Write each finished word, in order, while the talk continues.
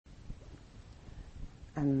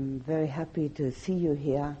I'm very happy to see you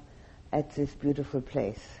here at this beautiful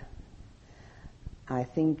place. I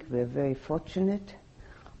think we're very fortunate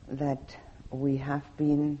that we have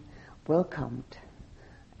been welcomed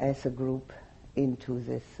as a group into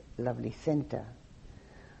this lovely center.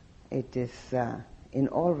 It is, in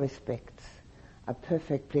all respects, a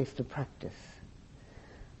perfect place to practice.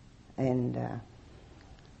 And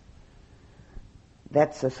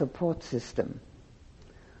that's a support system.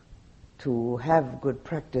 To have good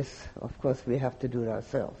practice, of course, we have to do it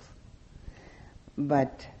ourselves.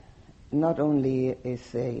 But not only is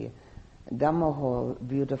a Dhamma hall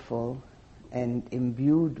beautiful and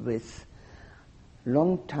imbued with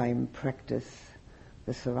long-time practice,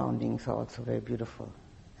 the surroundings are also very beautiful.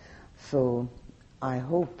 So I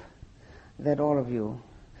hope that all of you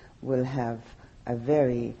will have a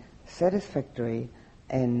very satisfactory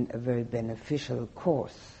and a very beneficial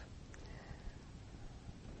course.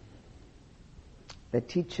 The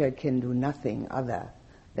teacher can do nothing other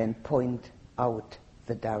than point out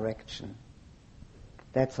the direction.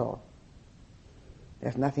 That's all.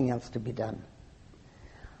 There's nothing else to be done.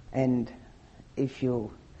 And if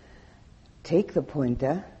you take the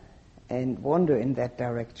pointer and wander in that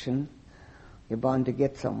direction, you're bound to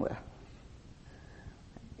get somewhere.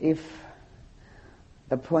 If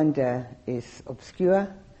the pointer is obscure,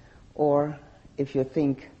 or if you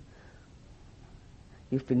think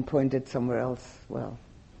you've been pointed somewhere else, well,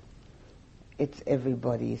 it's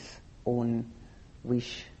everybody's own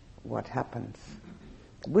wish what happens.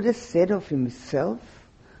 Buddha said of himself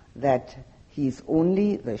that he's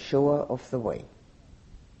only the shower of the way.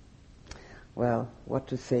 Well, what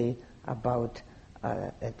to say about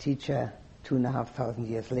a teacher 2,500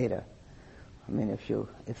 years later? I mean,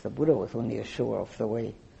 if the Buddha was only a shower of the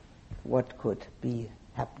way, what could be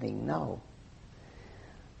happening now?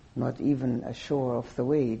 Not even a shower of the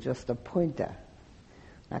way, just a pointer,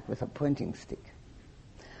 like with a pointing stick.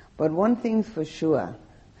 But one thing's for sure,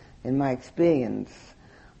 in my experience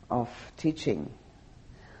of teaching,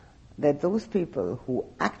 that those people who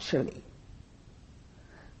actually,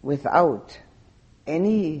 without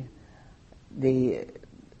any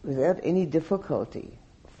difficulty,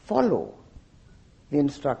 follow the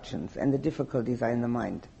instructions, and the difficulties are in the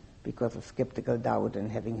mind because of skeptical doubt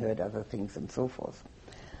and having heard other things and so forth,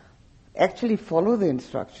 actually follow the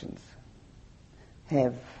instructions,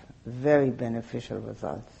 have very beneficial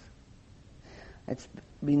results. It's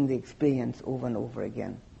been the experience over and over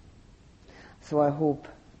again. So I hope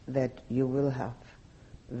that you will have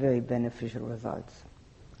very beneficial results.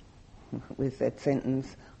 With that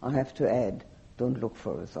sentence, I have to add, don't look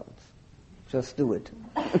for results. Just do it.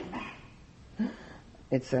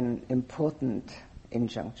 It's an important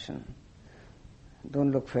injunction.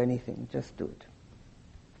 Don't look for anything, just do it.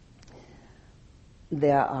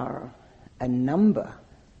 There are a number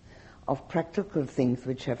of practical things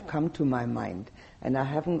which have come to my mind, and I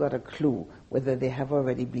haven't got a clue whether they have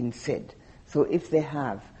already been said. So if they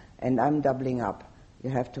have, and I'm doubling up, you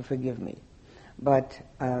have to forgive me. But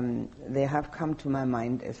they have come to my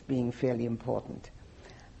mind as being fairly important.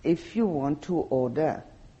 If you want to order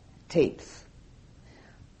tapes,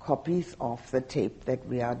 copies of the tape that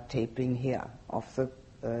we are taping here, of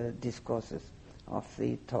the discourses, of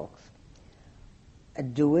the talks,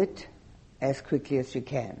 do it as quickly as you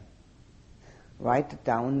can. Write it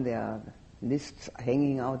down. There are lists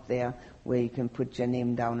hanging out there where you can put your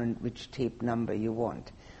name down and which tape number you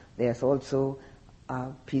want. There's also a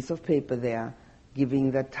piece of paper there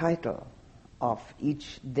giving the title of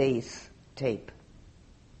each day's tape.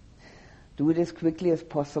 Do it as quickly as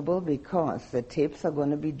possible because the tapes are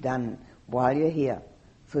going to be done while you're here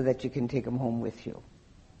so that you can take them home with you.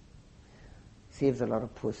 Saves a lot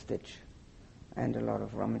of postage and a lot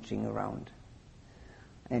of rummaging around.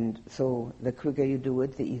 And so the quicker you do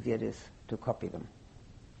it, the easier it is to copy them.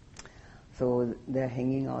 So they're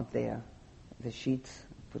hanging out there, the sheets,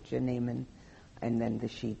 put your name in, and then the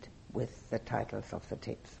sheet with the titles of the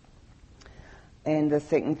tapes. And the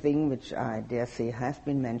second thing, which I dare say has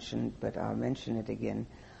been mentioned, but I'll mention it again,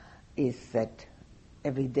 is that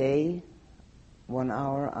every day, 1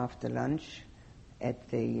 hour after lunch, at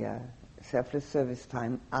the selfless service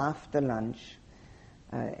time, after lunch,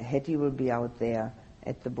 Hetty will be out there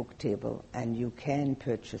at the book table, and you can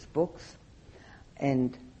purchase books.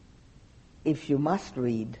 And if you must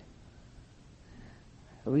read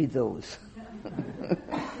those.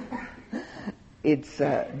 It's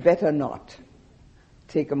better not.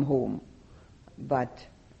 Take them home. But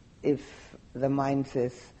if the mind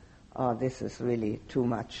says, oh, this is really too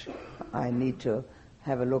much, I need to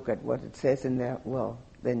have a look at what it says in there, well,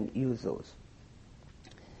 then use those.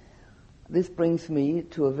 This brings me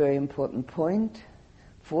to a very important point,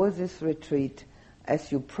 for this retreat,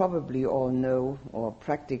 as you probably all know, or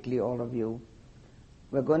practically all of you,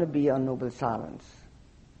 we're going to be on Noble Silence.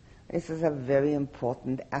 This is a very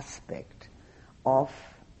important aspect of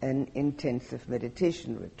an intensive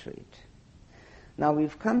meditation retreat. Now,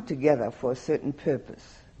 we've come together for a certain purpose,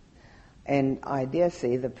 and I dare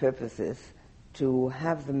say the purpose is to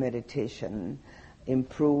have the meditation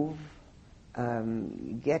improve,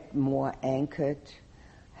 get more anchored,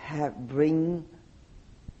 bring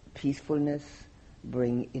peacefulness,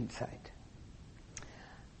 bring insight.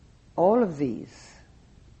 All of these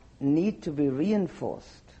need to be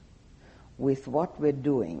reinforced with what we're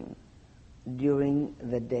doing during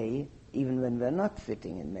the day, even when we're not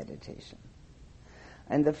sitting in meditation.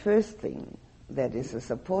 And the first thing that is a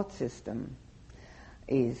support system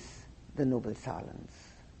is the Noble Silence,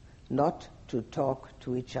 not to talk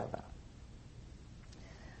to each other.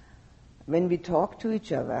 When we talk to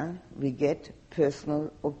each other, we get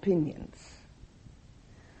personal opinions,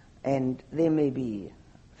 and they may be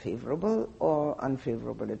favorable or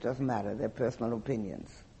unfavorable, it doesn't matter, they're personal opinions.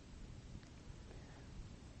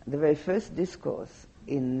 The very first discourse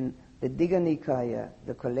in the Digha Nikaya,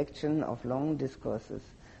 the collection of long discourses,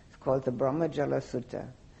 is called the Brahmajala Sutta,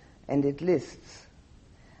 and it lists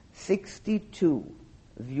 62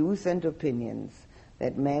 views and opinions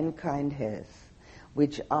that mankind has,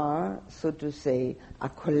 which are, so to say, a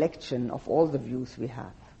collection of all the views we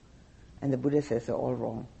have. And the Buddha says they're all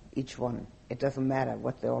wrong, each one. It doesn't matter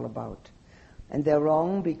what they're all about. And they're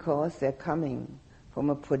wrong because they're coming from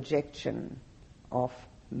a projection of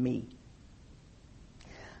me.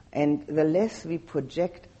 And the less we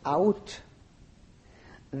project out,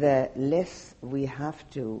 the less we have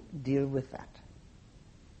to deal with that.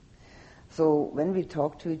 So when we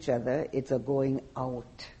talk to each other, it's a going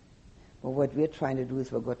out. But what we're trying to do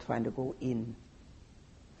is we're trying to go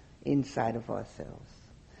inside of ourselves.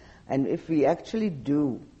 And if we actually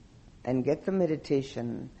do and get the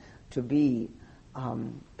meditation to be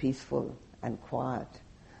peaceful and quiet,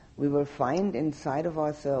 we will find inside of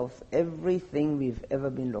ourselves everything we've ever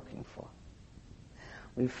been looking for.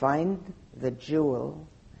 We find the jewel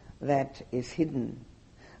that is hidden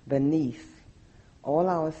beneath all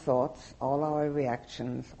our thoughts, all our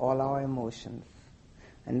reactions, all our emotions.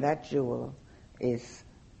 And that jewel is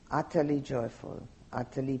utterly joyful,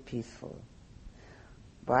 utterly peaceful.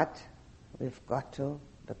 But we've got to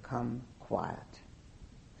become quiet.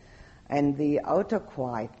 And the outer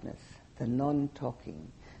quietness, the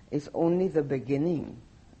non-talking, is only the beginning.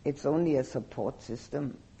 It's only a support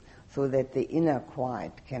system so that the inner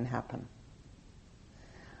quiet can happen.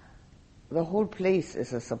 The whole place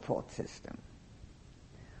is a support system.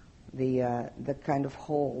 The kind of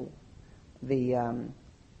whole, the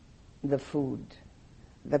food,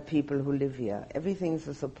 the people who live here, everything is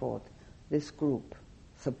a support. This group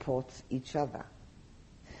supports each other.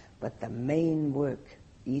 But the main work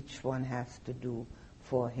each one has to do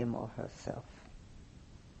for him or herself.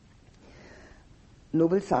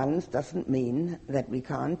 Noble silence doesn't mean that we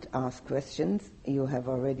can't ask questions. You have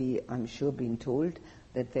already, I'm sure, been told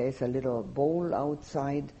that there's a little bowl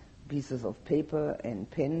outside, pieces of paper and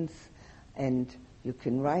pens, and you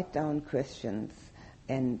can write down questions,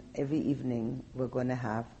 and every evening we're going to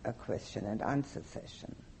have a question and answer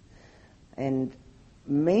session. And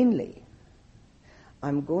mainly,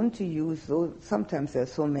 I'm going to use those, sometimes there are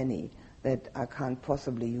so many that I can't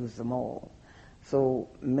possibly use them all. So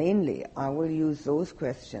mainly, I will use those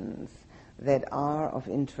questions that are of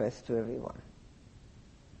interest to everyone.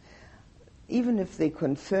 Even if they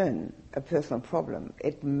concern a personal problem,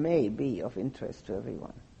 it may be of interest to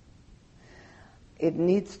everyone. It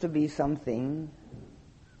needs to be something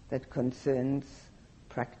that concerns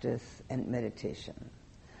practice and meditation.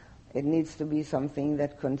 It needs to be something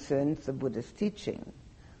that concerns the Buddhist teaching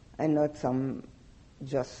and not some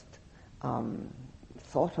just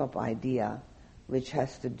thought-up idea which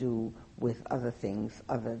has to do with other things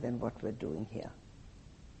other than what we're doing here.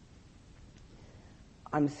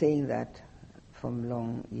 I'm saying that from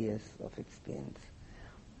long years of experience.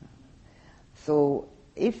 So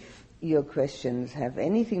if your questions have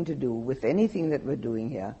anything to do with anything that we're doing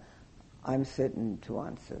here, I'm certain to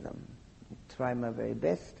answer them. Try my very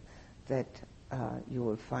best that you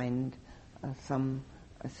will find some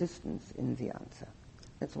assistance in the answer.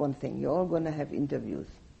 That's one thing. You're all going to have interviews.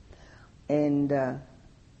 And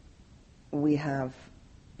we have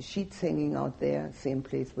sheets hanging out there, same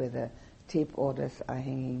place where the tape orders are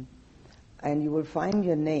hanging. And you will find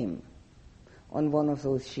your name on one of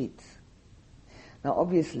those sheets. Now,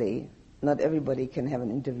 obviously, not everybody can have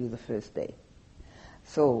an interview the first day.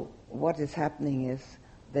 So what is happening is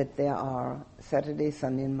that there are Saturday,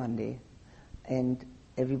 Sunday, and Monday, and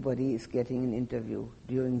everybody is getting an interview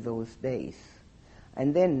during those days.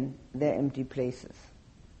 And then there are empty places.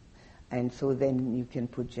 And so then you can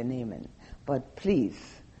put your name in. But please,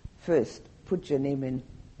 first, put your name in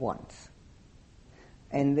once.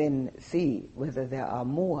 And then see whether there are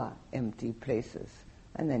more empty places.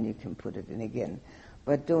 And then you can put it in again.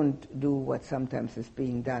 But don't do what sometimes is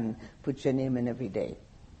being done. Put your name in every day.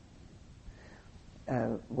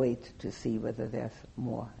 Wait to see whether there's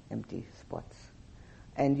more empty spots.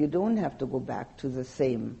 And you don't have to go back to the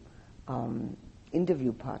same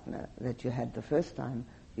interview partner that you had the first time.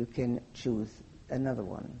 You can choose another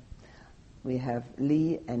one. We have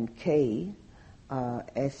Lee and Kay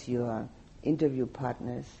as your interview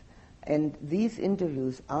partners. And these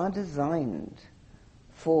interviews are designed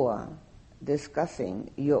for discussing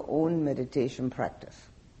your own meditation practice.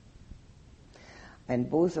 And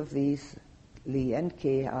both of these, Lee and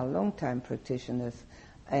Kay, are long-time practitioners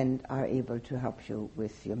and are able to help you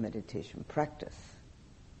with your meditation practice.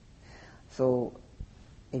 So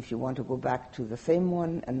if you want to go back to the same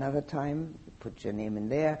one another time, put your name in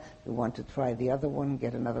there. You want to try the other one,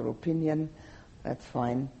 get another opinion, that's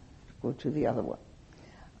fine. Go to the other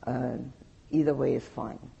one. Either way is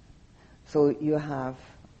fine. So you have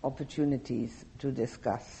opportunities to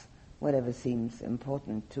discuss whatever seems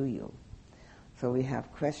important to you. So we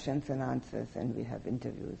have questions and answers, and we have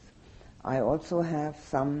interviews. I also have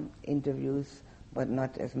some interviews, but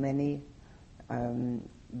not as many,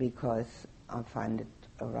 because I find it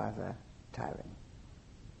rather tiring.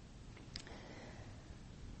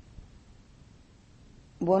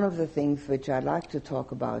 One of the things which I'd like to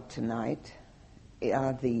talk about tonight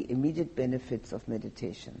are the immediate benefits of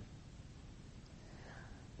meditation,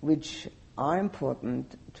 which are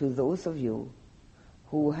important to those of you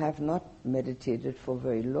who have not meditated for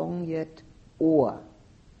very long yet or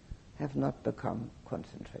have not become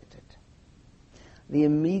concentrated. The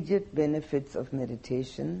immediate benefits of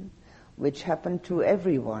meditation, which happen to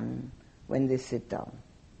everyone when they sit down.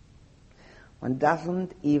 One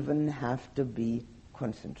doesn't even have to be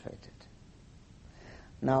concentrated.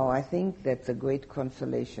 Now, I think that's a great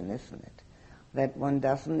consolation, isn't it? That one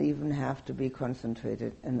doesn't even have to be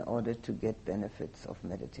concentrated in order to get benefits of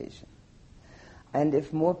meditation. And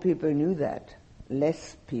if more people knew that,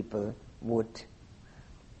 less people would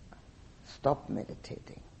stop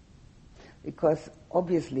meditating. Because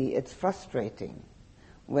obviously it's frustrating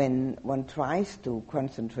when one tries to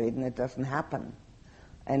concentrate and it doesn't happen.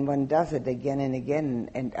 And one does it again and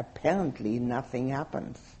again, and apparently nothing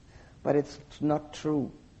happens. But it's not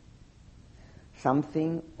true.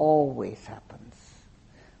 Something always happens.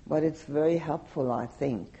 But it's very helpful, I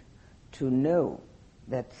think, to know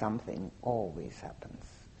that something always happens.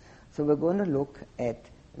 So we're going to look at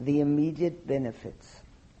the immediate benefits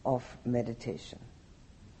of meditation.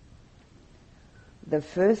 The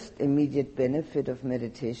first immediate benefit of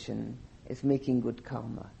meditation is making good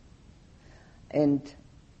karma. And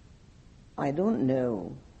I don't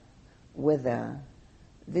know whether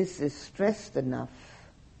this is stressed enough,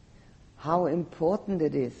 how important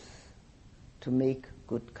it is to make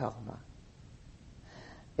good karma.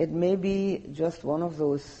 It may be just one of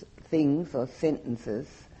those things or sentences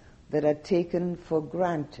that are taken for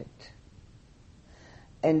granted.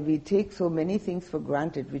 And we take so many things for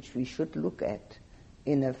granted which we should look at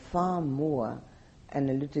in a far more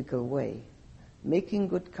analytical way. Making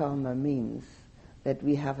good karma means that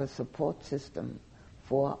we have a support system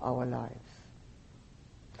for our lives.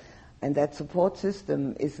 And that support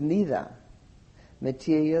system is neither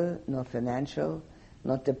material nor financial,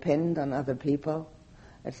 not dependent on other people.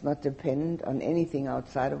 It's not dependent on anything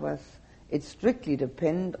outside of us. It's strictly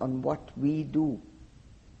dependent on what we do.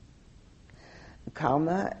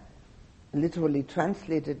 Karma, literally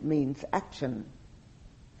translated, means action.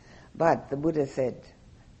 But the Buddha said,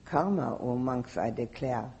 karma, O monks, I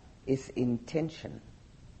declare, is intention.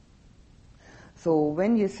 So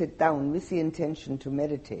when you sit down with the intention to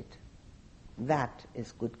meditate, that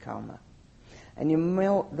is good karma. And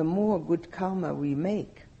the more good karma we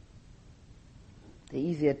make, the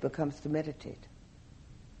easier it becomes to meditate.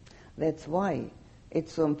 That's why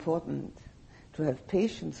it's so important to have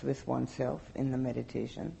patience with oneself in the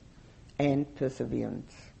meditation and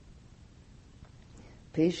perseverance.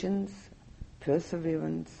 Patience,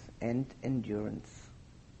 perseverance, and endurance.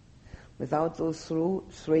 Without those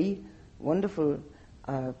three wonderful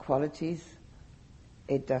qualities,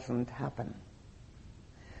 it doesn't happen.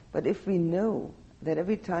 But if we know that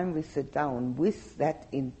every time we sit down with that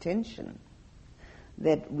intention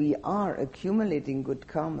that we are accumulating good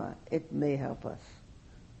karma, it may help us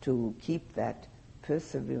to keep that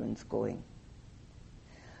perseverance going.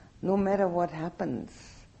 No matter what happens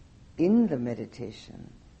in the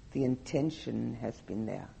meditation, the intention has been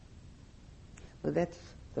there. So that's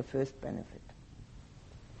the first benefit.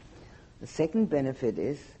 The second benefit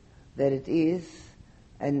is that it is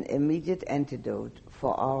an immediate antidote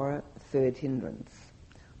for our third hindrance.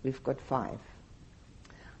 We've got 5.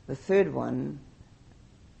 The third one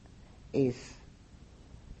is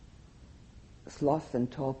sloth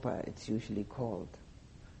and torpor, it's usually called.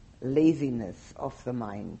 Laziness of the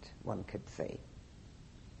mind, one could say.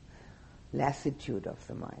 Lassitude of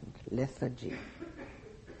the mind, lethargy.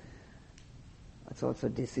 It's also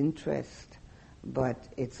disinterest, but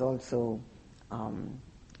it's also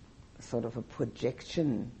sort of a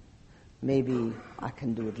projection. Maybe I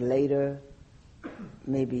can do it later.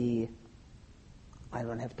 Maybe I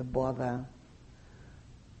don't have to bother.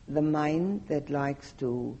 The mind that likes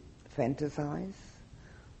to fantasize,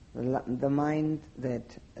 the mind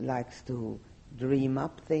that likes to dream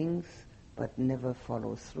up things but never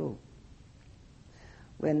follows through,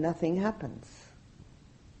 where nothing happens.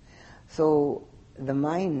 So the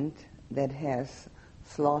mind that has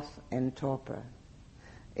sloth and torpor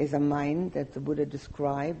is a mind that the Buddha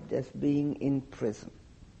described as being in prison.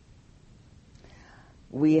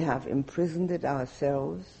 We have imprisoned it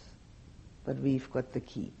ourselves, but we've got the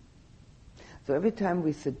key. So every time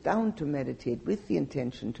we sit down to meditate with the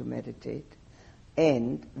intention to meditate,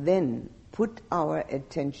 and then put our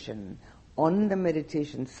attention on the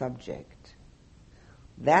meditation subject,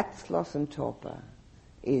 that sloth and torpor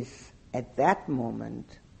is at that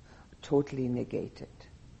moment totally negated.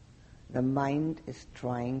 The mind is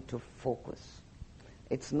trying to focus.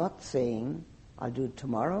 It's not saying, I'll do it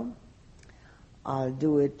tomorrow, I'll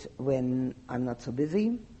do it when I'm not so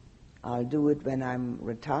busy, I'll do it when I'm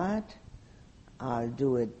retired, I'll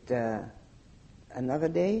do it another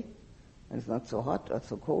day when it's not so hot or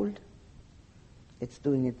so cold. It's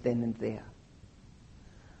doing it then and there.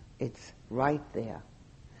 It's right there.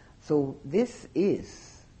 So this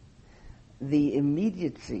is the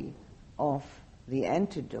immediacy of the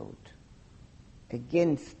antidote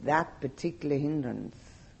against that particular hindrance.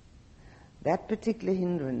 That particular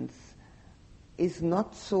hindrance is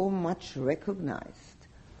not so much recognized.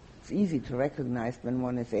 It's easy to recognize when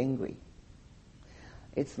one is angry.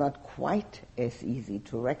 It's not quite as easy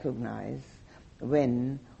to recognize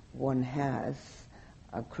when one has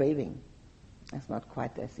a craving. It's not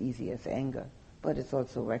quite as easy as anger, but it's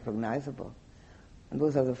also recognizable. And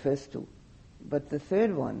those are the first 2. But the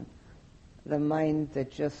third one, the mind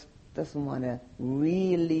that just doesn't want to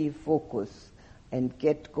really focus and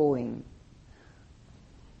get going,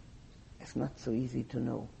 it's not so easy to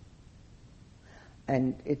know.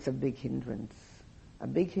 And it's a big hindrance. A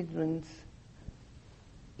big hindrance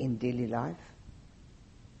in daily life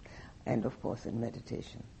and of course in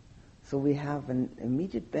meditation. So we have an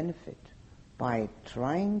immediate benefit by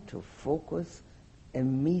trying to focus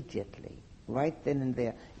immediately, right then and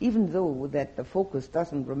there, even though that the focus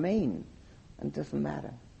doesn't remain and doesn't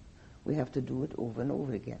matter. We have to do it over and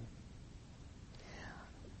over again.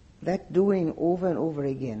 That doing over and over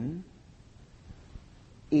again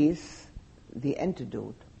is the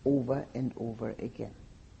antidote over and over again.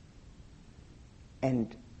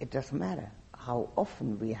 And it doesn't matter how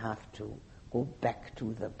often we have to go back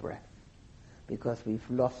to the breath, because we've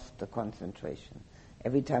lost the concentration.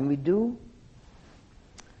 Every time we do,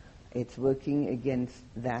 it's working against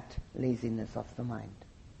that laziness of the mind.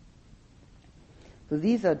 So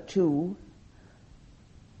these are 2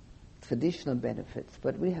 traditional benefits,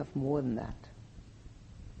 but we have more than that.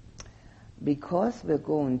 Because we're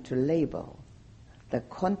going to label the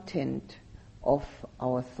content of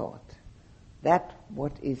our thought, that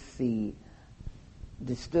what is the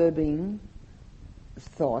disturbing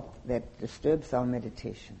thought that disturbs our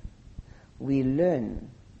meditation, we learn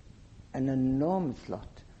an enormous lot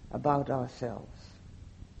about ourselves.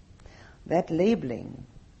 That labeling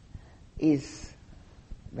is,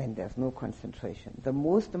 when there's no concentration, the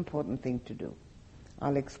most important thing to do.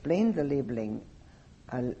 I'll explain the labeling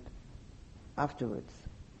afterwards.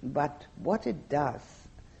 But what it does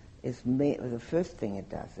is, the first thing it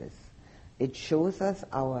does is, it shows us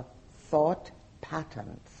our thought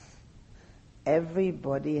patterns.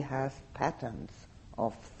 Everybody has patterns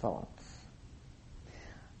of thoughts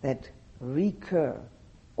that recur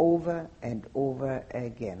over and over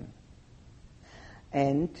again.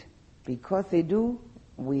 And because they do,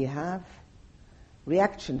 we have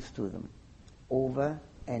reactions to them over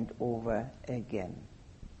and over again.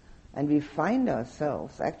 And we find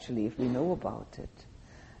ourselves, actually, if we know about it,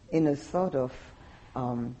 in a sort of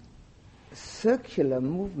circular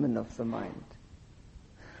movement of the mind.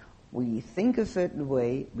 We think a certain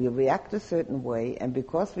way, we react a certain way, and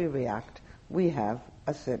because we react, we have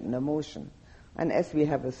a certain emotion. And as we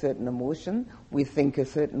have a certain emotion, we think a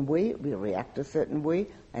certain way, we react a certain way,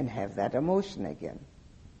 and have that emotion again.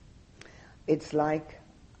 It's like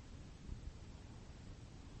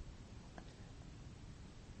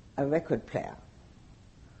a record player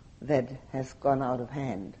that has gone out of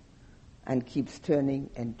hand and keeps turning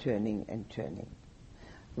and turning and turning.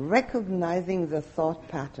 Recognizing the thought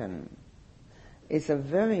pattern is a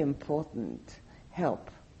very important help,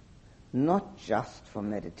 not just for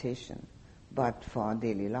meditation, but for our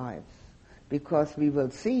daily lives. Because we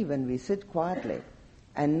will see when we sit quietly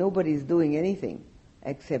and nobody's doing anything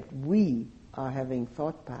except we are having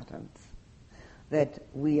thought patterns, that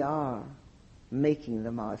we are making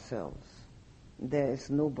them ourselves. There is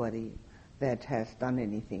nobody that has done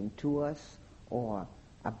anything to us or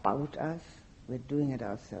about us. We're doing it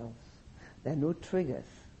ourselves. There are no triggers.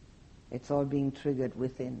 It's all being triggered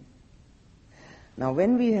within. Now,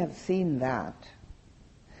 when we have seen that,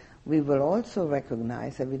 we will also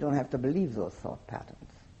recognize that we don't have to believe those thought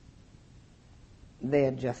patterns.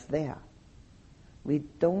 They're just there. We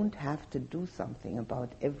don't have to do something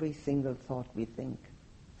about every single thought we think.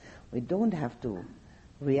 We don't have to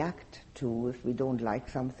react to if we don't like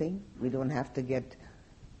something. We don't have to get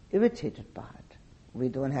irritated by it. We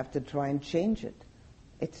don't have to try and change it.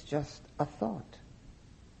 It's just a thought.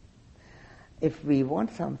 If we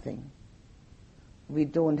want something, we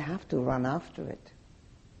don't have to run after it.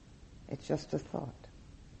 It's just a thought.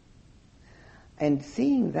 And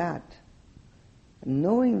seeing that,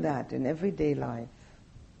 knowing that in everyday life,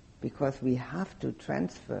 because we have to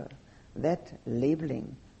transfer that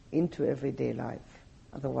labeling into everyday life,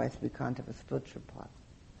 otherwise we can't have a spiritual path,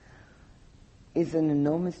 is an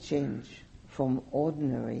enormous change from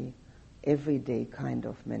ordinary, everyday kind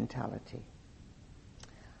of mentality.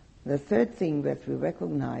 The third thing that we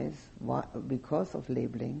recognize, because of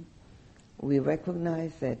labeling, we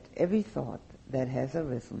recognize that every thought that has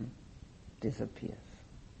arisen disappears.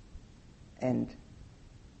 And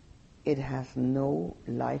it has no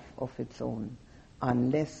life of its own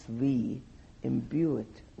unless we imbue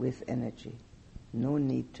it with energy. No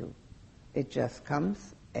need to. It just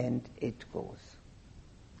comes and it goes.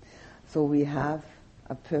 So we have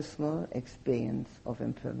a personal experience of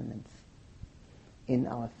impermanence in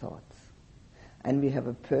our thoughts. And we have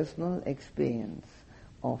a personal experience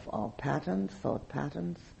of our patterns, thought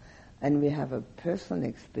patterns, and we have a personal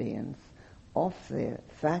experience of the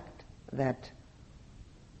fact that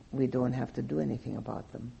we don't have to do anything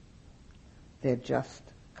about them. They're just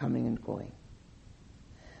coming and going.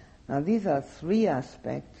 Now these are three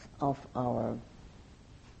aspects of our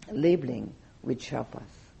labeling which help us.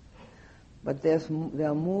 But there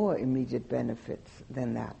are more immediate benefits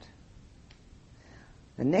than that.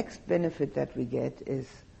 The next benefit that we get is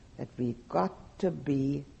that we got to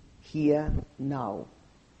be here now.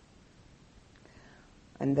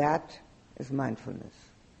 And that is mindfulness.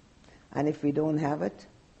 And if we don't have it,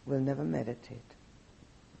 we'll never meditate.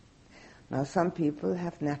 Now some people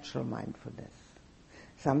have natural mindfulness.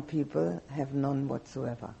 Some people have none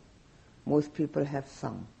whatsoever. Most people have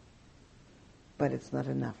some. But it's not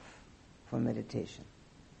enough for meditation.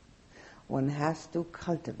 One has to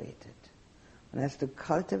cultivate it. One has to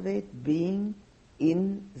cultivate being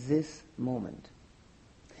in this moment.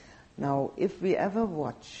 Now, if we ever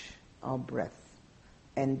watch our breath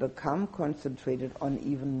and become concentrated on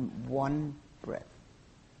even one breath,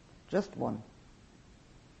 just one,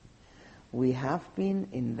 we have been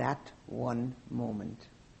in that one moment.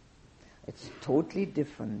 It's totally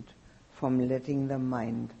different from letting the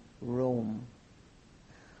mind roam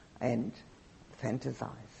and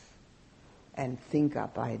fantasize and think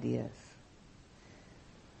up ideas.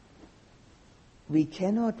 We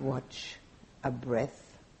cannot watch a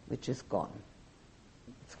breath which is gone.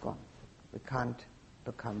 It's gone. We can't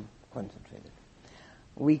become concentrated.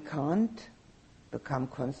 We can't become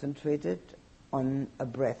concentrated on a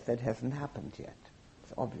breath that hasn't happened yet.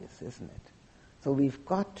 It's obvious, isn't it? So we've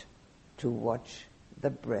got to watch the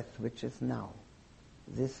breath which is now,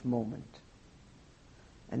 this moment.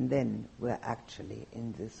 And then we're actually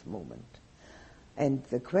in this moment. And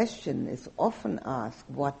the question is often asked,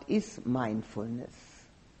 what is mindfulness?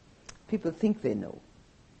 People think they know.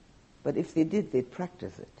 But if they did, they'd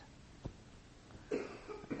practice it.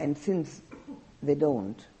 And since they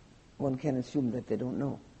don't, one can assume that they don't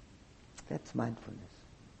know. That's mindfulness.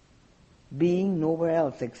 Being nowhere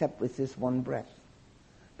else except with this one breath.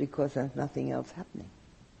 Because there's nothing else happening.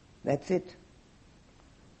 That's it.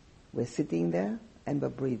 We're sitting there and we're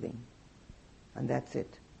breathing. And that's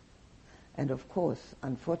it. And of course,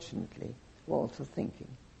 unfortunately, we're also thinking.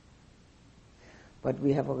 But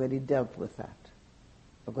we have already dealt with that.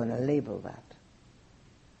 We're going to label that.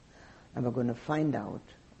 And we're going to find out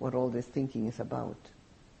what all this thinking is about.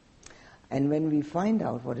 And when we find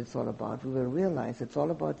out what it's all about, we will realize it's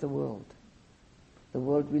all about the world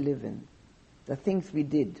we live in, the things we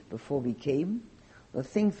did before we came, the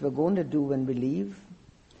things we're going to do when we leave,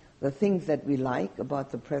 the things that we like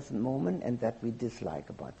about the present moment and that we dislike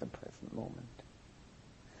about the present moment.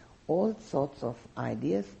 All sorts of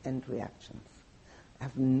ideas and reactions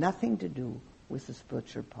have nothing to do with the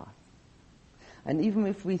spiritual path. And even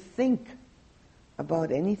if we think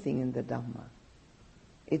about anything in the Dhamma,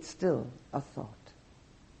 it's still a thought.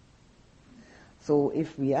 So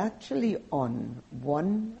if we actually on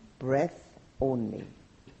one breath only,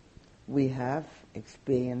 we have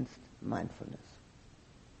experienced mindfulness.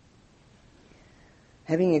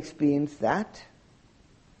 Having experienced that,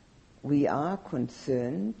 we are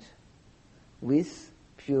concerned with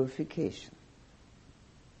purification.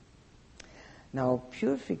 Now,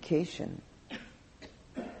 purification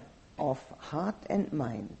of heart and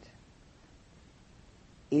mind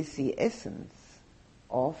is the essence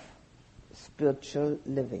of spiritual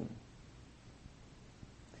living.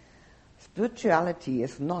 Spirituality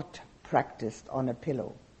is not practiced on a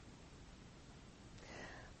pillow.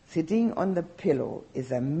 Sitting on the pillow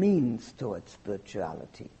is a means towards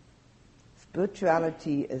spirituality.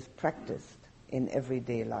 Spirituality is practiced in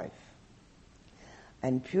everyday life.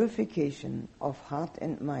 And purification of heart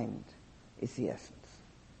and mind is the essence.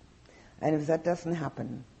 And if that doesn't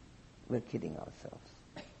happen, we're kidding ourselves.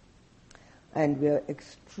 And we're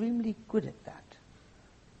extremely good at that.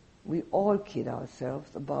 We all kid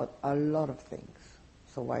ourselves about a lot of things.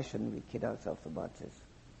 So why shouldn't we kid ourselves about this?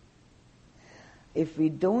 If we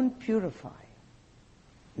don't purify,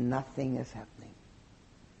 nothing is happening.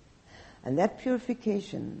 And that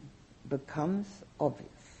purification becomes obvious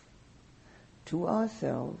to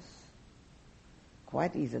ourselves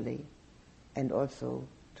quite easily, and also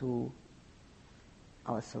to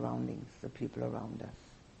our surroundings, the people around us.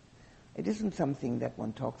 It isn't something that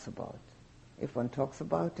one talks about. If one talks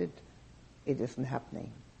about it, it isn't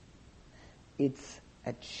happening. It's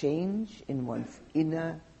a change in one's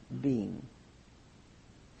inner being.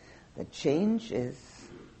 The change is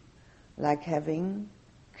like having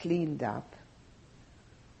cleaned up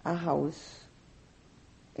a house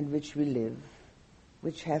in which we live,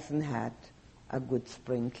 which hasn't had a good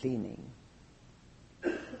spring cleaning.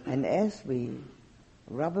 And as we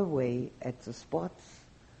rub away at the spots,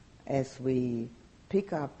 as we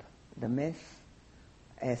pick up the mess,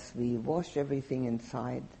 as we wash everything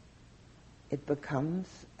inside, it becomes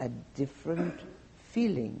a different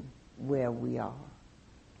feeling where we are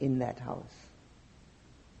in that house.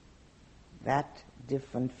 That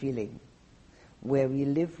different feeling where we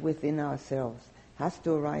live within ourselves has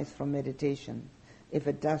to arise from meditation. If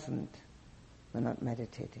it doesn't, we're not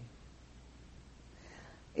meditating.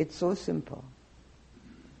 It's so simple,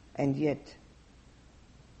 and yet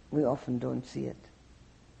we often don't see it.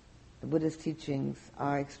 The Buddha's teachings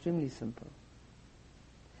are extremely simple.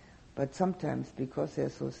 But sometimes, because they're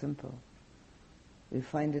so simple, we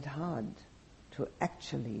find it hard to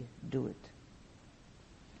actually do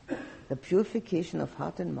it. The purification of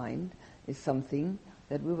heart and mind is something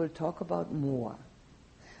that we will talk about more.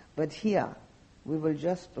 But here, we will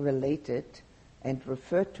just relate it and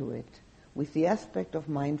refer to it with the aspect of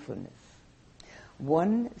mindfulness.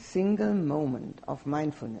 One single moment of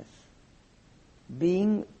mindfulness,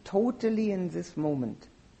 being totally in this moment,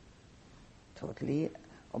 totally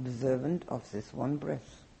observant of this one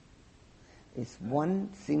breath, is one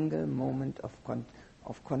single moment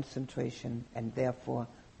of concentration, and therefore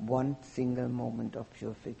one single moment of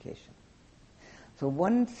purification. So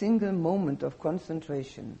one single moment of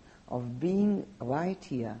concentration, of being right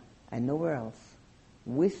here and nowhere else,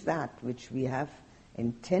 with that which we have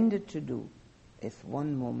intended to do, is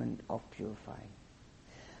one moment of purifying.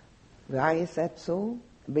 Why is that so?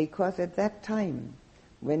 Because at that time,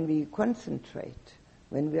 when we concentrate,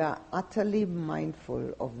 when we are utterly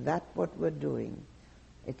mindful of that what we're doing,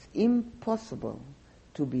 it's impossible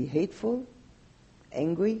to be hateful,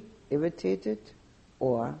 angry, irritated,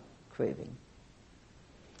 or craving.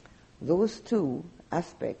 Those two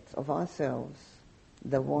aspects of ourselves,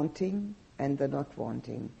 the wanting and the not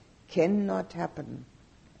wanting, cannot happen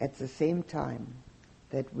at the same time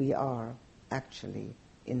that we are actually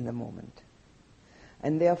in the moment.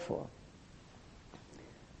 And therefore,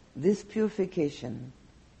 this purification,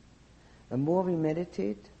 the more we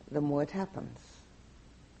meditate, the more it happens.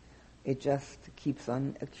 It just keeps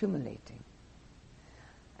on accumulating.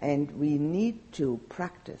 And we need to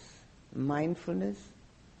practice mindfulness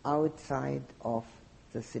outside of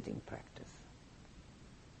the sitting practice.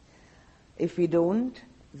 If we don't,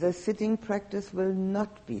 the sitting practice will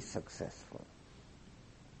not be successful.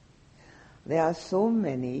 There are so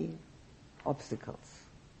many obstacles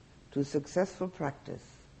to successful practice,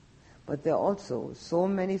 but there are also so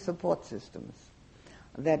many support systems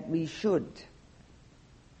that we should,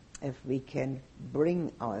 if we can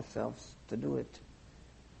bring ourselves to do it,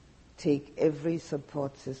 take every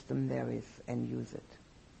support system there is and use it,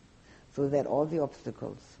 so that all the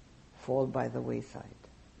obstacles fall by the wayside.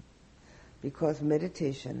 Because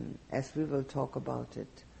meditation, as we will talk about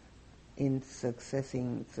it in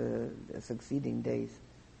succeeding days,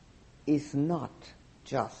 is not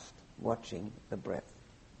just watching the breath.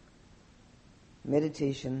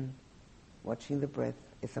 Meditation, watching the breath,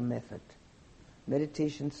 is a method.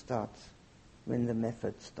 Meditation starts when the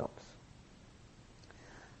method stops.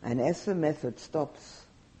 And as the method stops,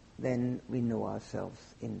 then we know ourselves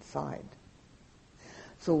inside.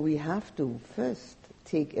 So we have to first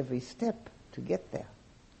take every step to get there.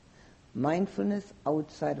 Mindfulness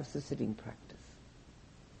outside of the sitting practice.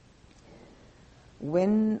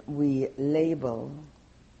 When we label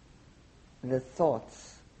the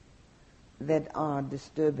thoughts that are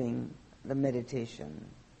disturbing the meditation,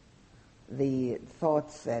 the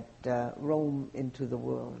thoughts that roam into the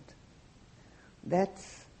world,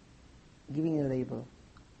 that's giving a label,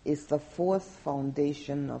 is the fourth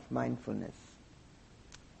foundation of mindfulness.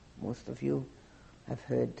 Most of you have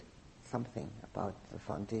heard something about the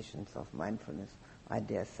foundations of mindfulness, I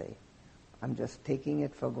dare say. I'm just taking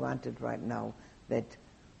it for granted right now that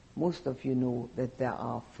most of you know that there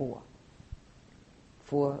are four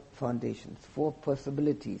foundations, four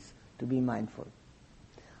possibilities to be mindful.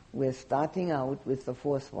 We're starting out with the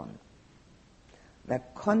fourth one, the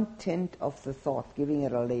content of the thought, giving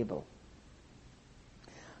it a label.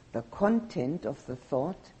 The content of the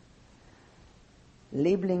thought,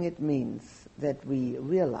 labeling it means that we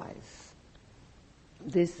realize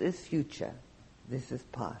this is future, this is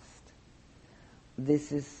past,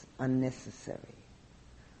 this is unnecessary,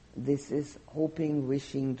 this is hoping,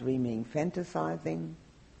 wishing, dreaming, fantasizing,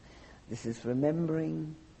 this is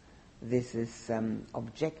remembering, this is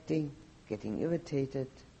objecting, getting irritated,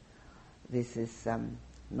 this is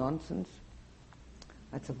nonsense.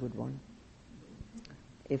 That's a good one.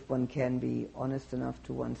 If one can be honest enough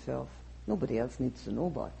to oneself, nobody else needs to know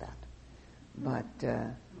about that. But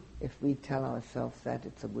if we tell ourselves that,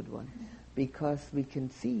 it's a good one. Because we can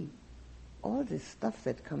see all this stuff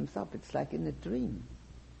that comes up. It's like in a dream.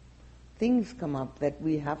 Things come up that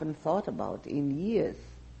we haven't thought about in years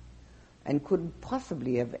and couldn't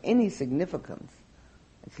possibly have any significance.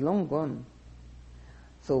 It's long gone.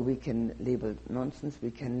 So we can label nonsense,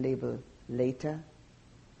 we can label later,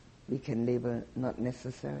 we can label not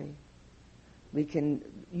necessary. We can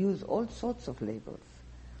use all sorts of labels.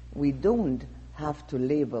 We don't have to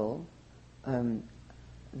label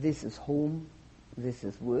this is home, this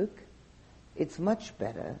is work. It's much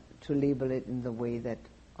better to label it in the way that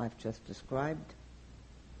I've just described.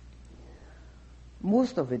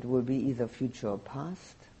 Most of it will be either future or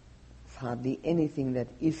past. It's hardly anything that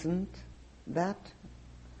isn't that.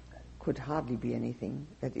 Could hardly be anything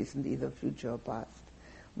that isn't either future or past,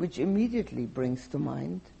 which immediately brings to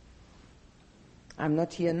mind, I'm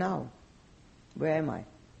not here now. Where am I?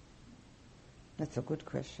 That's a good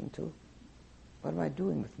question too. What am I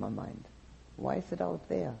doing with my mind? Why is it out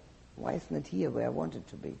there? Why isn't it here where I want it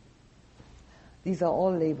to be? These are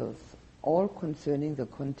all labels, all concerning the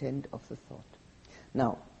content of the thought.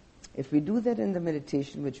 Now, if we do that in the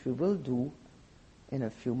meditation, which we will do in a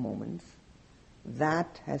few moments,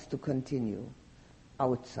 that has to continue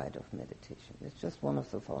outside of meditation. It's just one of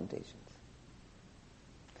the foundations.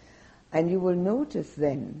 And you will notice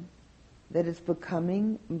then that it's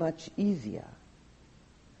becoming much easier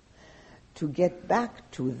to get back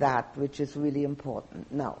to that which is really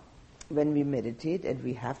important. Now, when we meditate and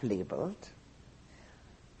we have labeled,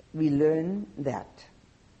 we learn that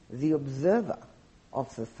the observer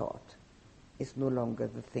of the thought is no longer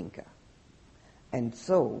the thinker. And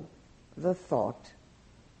so the thought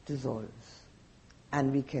dissolves.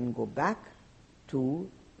 And we can go back to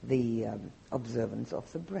the observance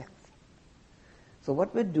of the breath. So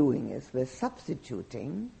what we're doing is we're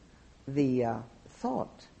substituting the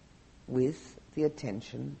thought with the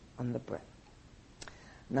attention on the breath.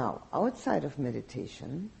 Now, outside of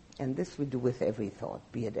meditation, and this we do with every thought,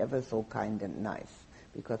 be it ever so kind and nice,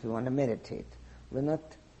 because we want to meditate. We're not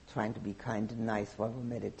trying to be kind and nice while we're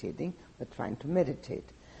meditating, we're trying to meditate.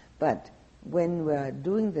 But when we're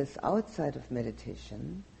doing this outside of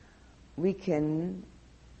meditation, we can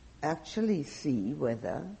actually see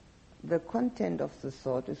whether the content of the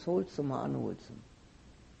thought is wholesome or unwholesome.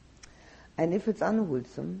 And if it's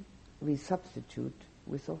unwholesome, we substitute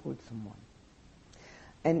with a wholesome one.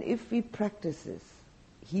 And if we practice this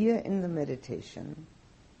here in the meditation,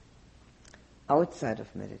 outside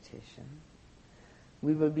of meditation,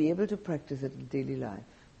 we will be able to practice it in daily life.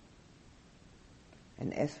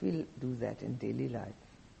 And as we do that in daily life,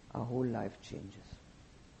 our whole life changes.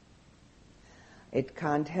 It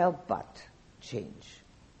can't help but change,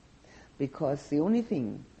 because the only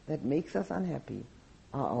thing that makes us unhappy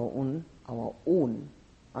are our own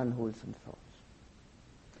unwholesome thoughts.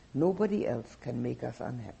 Nobody else can make us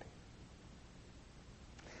unhappy.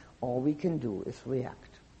 All we can do is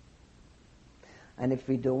react. And if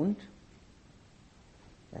we don't,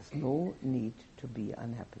 there's no need to be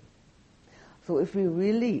unhappy. So if we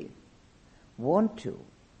really want to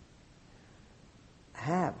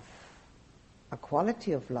have a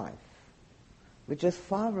quality of life which is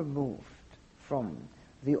far removed from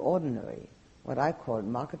the ordinary, what I call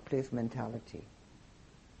marketplace mentality,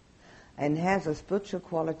 and has a spiritual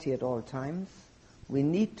quality at all times, we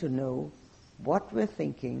need to know what we're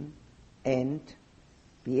thinking and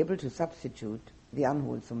be able to substitute the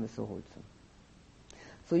unwholesome with the wholesome.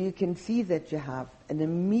 So you can see that you have an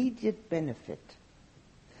immediate benefit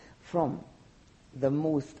from the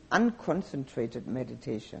most unconcentrated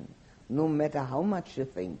meditation. No matter how much you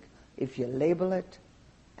think, if you label it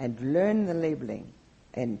and learn the labeling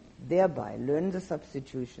and thereby learn the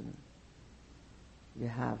substitution, you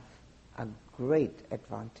have a great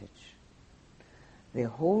advantage. The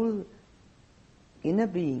whole inner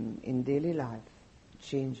being in daily life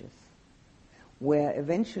changes, where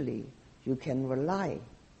eventually you can rely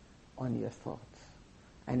on your thoughts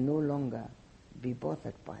and no longer be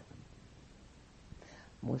bothered by them.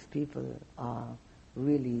 Most people are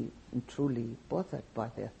really and truly bothered by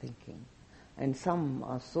their thinking, and some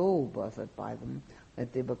are so bothered by them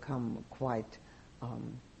that they become quite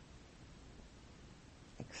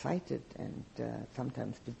excited and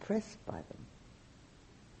sometimes depressed by them.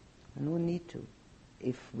 No need to,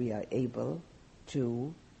 if we are able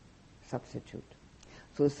to substitute.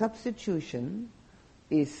 So substitution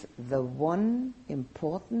is the one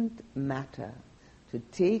important matter to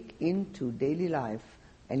take into daily life,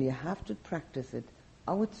 and you have to practice it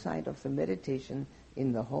outside of the meditation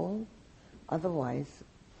in the hall. Otherwise,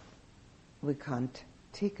 we can't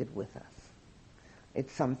take it with us.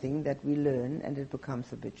 It's something that we learn and it becomes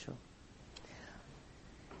habitual.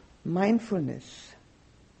 Mindfulness,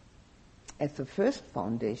 as the first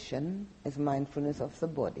foundation, is mindfulness of the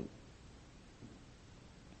body.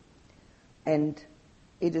 And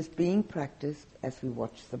it is being practiced as we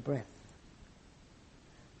watch the breath.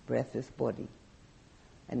 Breath is body.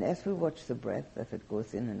 And as we watch the breath, as it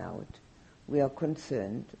goes in and out, we are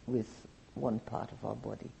concerned with one part of our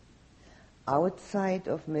body. Outside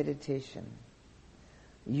of meditation,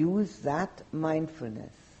 use that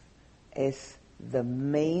mindfulness as the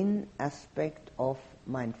main aspect of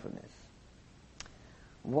mindfulness.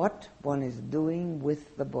 What one is doing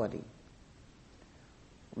with the body.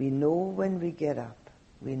 We know when we get up.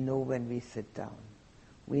 We know when we sit down.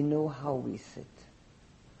 We know how we sit.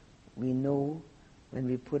 We know when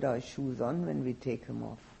we put our shoes on, when we take them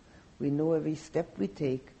off. We know every step we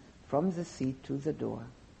take from the seat to the door.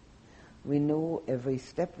 We know every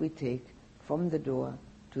step we take from the door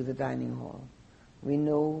to the dining hall. We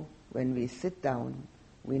know when we sit down.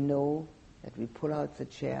 We know that we pull out the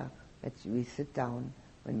chair, that we sit down,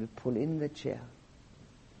 when we pull in the chair.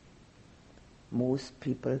 Most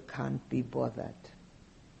people can't be bothered.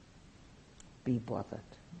 Be bothered.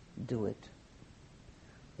 Do it.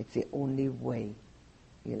 It's the only way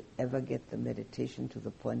you'll ever get the meditation to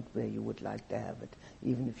the point where you would like to have it,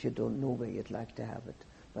 even if you don't know where you'd like to have it.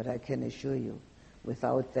 But I can assure you,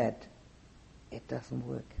 without that, it doesn't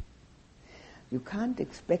work. You can't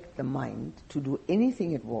expect the mind to do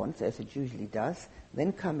anything it wants, as it usually does,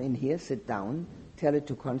 then come in here, sit down, tell it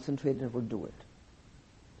to concentrate, and it will do it.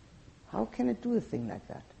 How can it do a thing like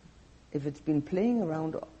that? If it's been playing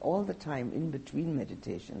around all the time in between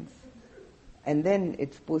meditations, and then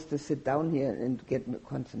it's supposed to sit down here and get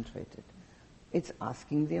concentrated, it's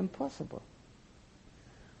asking the impossible.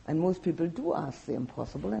 And most people do ask the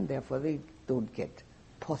impossible, and therefore they don't get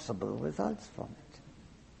possible results from it.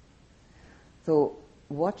 So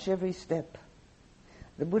watch every step.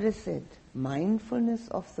 The Buddha said, mindfulness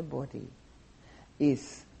of the body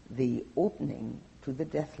is the opening to the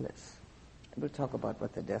deathless. We'll talk about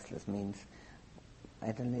what the deathless means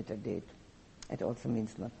at a later date. It also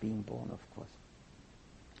means not being born, of course.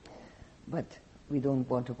 But we don't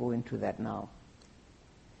want to go into that now.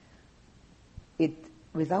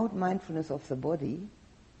 Without mindfulness of the body,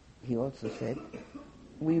 he also said,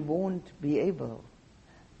 we won't be able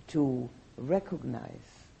to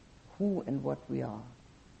recognize who and what we are.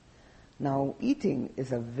 Now, eating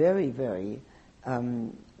is a very, very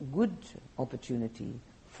good opportunity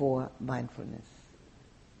for mindfulness.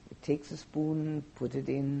 It takes a spoon, put it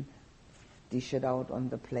in, dish it out on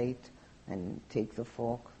the plate, and take the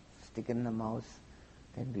fork, stick it in the mouth.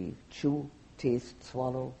 Then we chew, taste,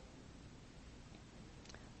 swallow.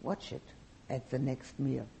 Watch it at the next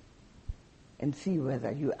meal and see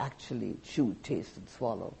whether you actually chew, taste, and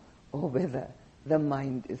swallow, or whether the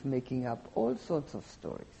mind is making up all sorts of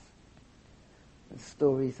stories. The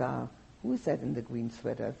stories are, who's that in the green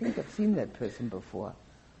sweater? I think I've seen that person before.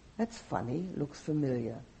 That's funny, looks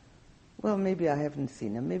familiar. Well, maybe I haven't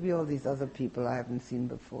seen him. Maybe all these other people I haven't seen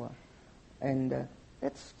before. And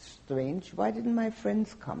that's strange. Why didn't my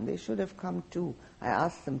friends come? They should have come too. I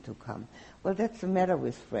asked them to come. Well, that's the matter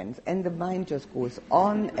with friends. And the mind just goes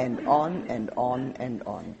on and on and on and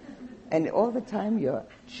on. And all the time you're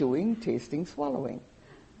chewing, tasting, swallowing.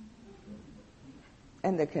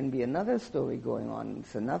 And there can be another story going on.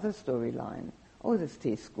 It's another storyline. Oh, this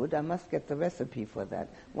tastes good. I must get the recipe for that.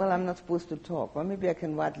 Well, I'm not supposed to talk. Well, maybe I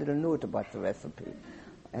can write a little note about the recipe.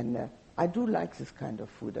 And I do like this kind of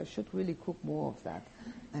food. I should really cook more of that.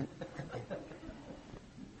 And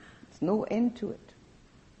there's no end to it.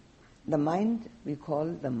 The mind, we call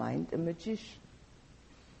the mind a magician.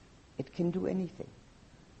 It can do anything.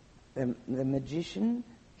 The magician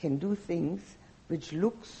can do things which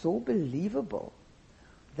look so believable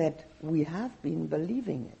that we have been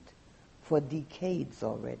believing it for decades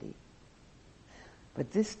already.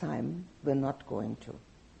 But this time, we're not going to.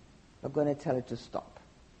 We're going to tell it to stop.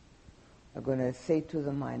 We're going to say to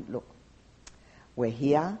the mind, look, we're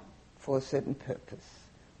here for a certain purpose.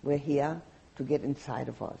 We're here to get inside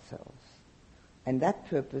of ourselves. And that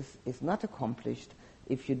purpose is not accomplished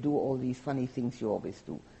if you do all these funny things you always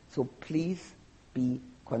do. So please be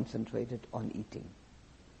concentrated on eating.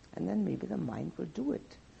 And then maybe the mind will do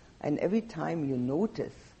it. And every time you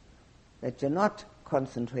notice that you're not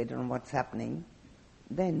concentrated on what's happening,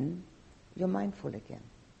 then you're mindful again.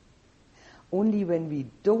 Only when we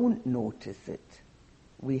don't notice it,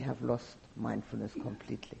 we have lost mindfulness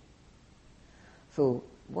completely. So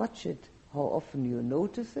watch it, how often you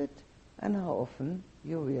notice it, and how often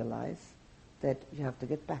you realize that you have to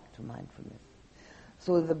get back to mindfulness.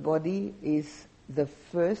 So the body is the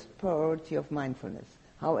first priority of mindfulness.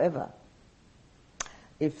 However,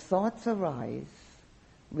 if thoughts arise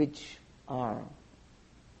which are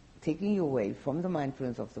taking you away from the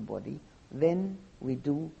mindfulness of the body, then we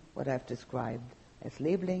do what I've described as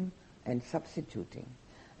labeling and substituting.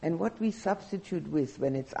 And what we substitute with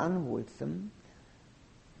when it's unwholesome,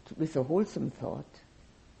 with a wholesome thought,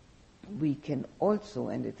 we can also,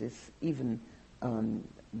 and it is even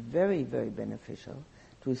very, very beneficial,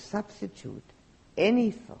 to substitute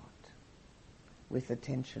any thought with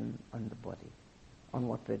attention on the body, on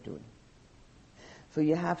what we're doing. So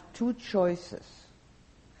you have two choices.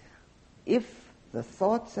 If the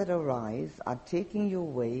thoughts that arise are taking you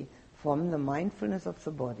away from the mindfulness of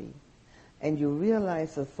the body, and you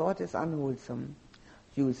realize the thought is unwholesome,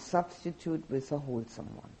 you substitute with a wholesome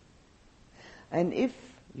one. And if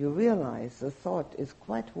you realize the thought is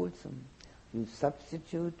quite wholesome, you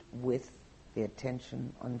substitute with the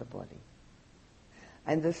attention on the body.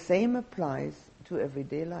 And the same applies to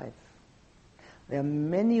everyday life. There are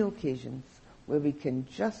many occasions where we can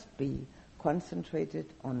just be concentrated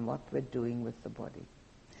on what we're doing with the body.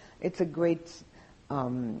 It's a great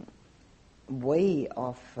way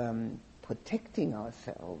of protecting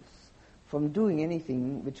ourselves from doing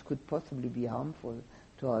anything which could possibly be harmful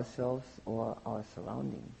to ourselves or our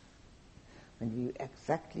surroundings, when we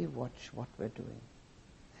exactly watch what we're doing.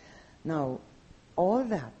 Now, all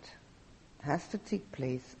that has to take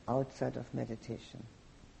place outside of meditation.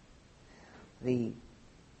 The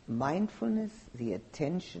mindfulness, the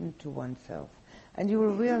attention to oneself. And you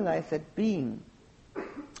will realize that being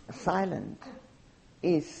silent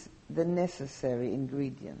is the necessary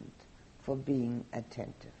ingredient for being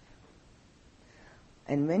attentive.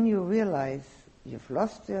 And when you realize you've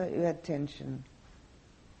lost your attention,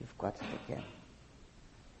 you've got it again.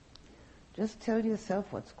 Just tell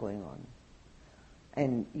yourself what's going on,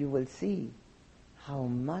 and you will see how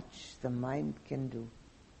much the mind can do.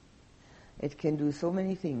 It can do so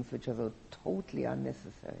many things which are so totally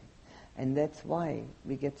unnecessary. And that's why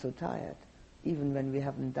we get so tired, even when we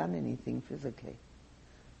haven't done anything physically.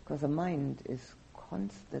 Because the mind is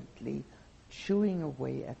constantly chewing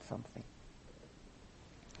away at something.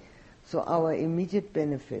 So our immediate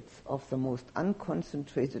benefits of the most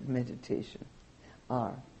unconcentrated meditation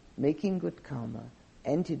are making good karma,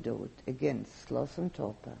 antidote against sloth and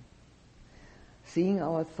torpor, seeing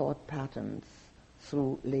our thought patterns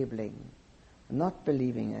through labeling, not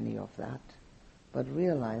believing any of that, but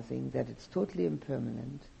realizing that it's totally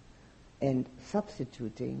impermanent and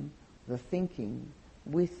substituting the thinking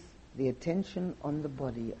with the attention on the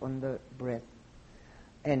body, on the breath,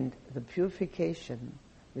 and the purification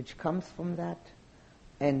which comes from that,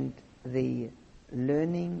 and the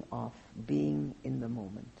learning of being in the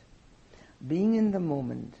moment. Being in the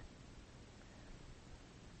moment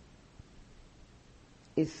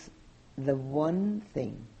is the one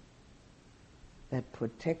thing that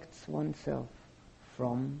protects oneself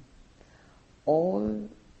from all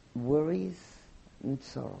worries and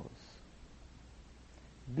sorrows.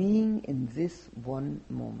 Being in this one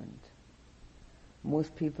moment.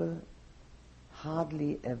 Most people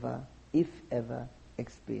hardly ever, if ever,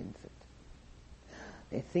 experience it.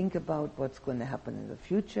 They think about what's going to happen in the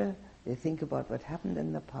future. They think about what happened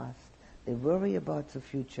in the past. They worry about the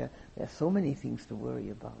future. There are so many things to worry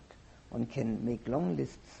about. One can make long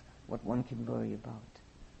lists what one can worry about.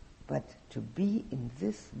 But to be in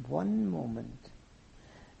this one moment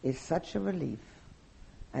is such a relief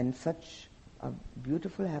and such a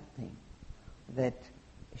beautiful happening that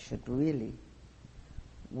you should really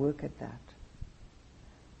work at that.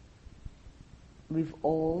 We've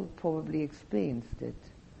all probably experienced it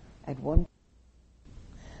at one.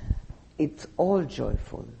 It's all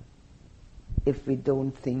joyful if we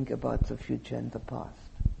don't think about the future and the past.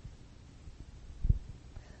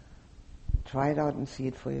 Try it out and see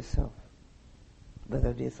it for yourself, whether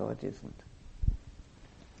it is or it isn't.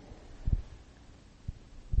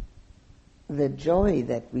 The joy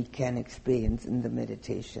that we can experience in the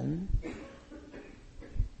meditation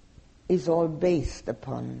is all based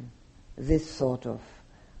upon this sort of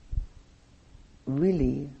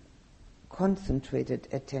really concentrated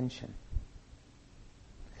attention.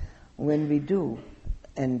 When we do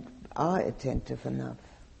and are attentive enough,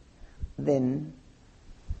 then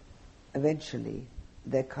eventually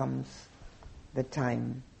there comes the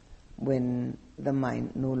time when the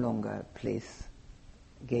mind no longer plays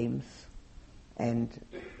games and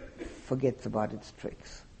forgets about its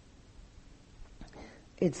tricks.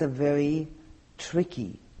 It's a very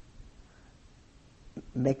tricky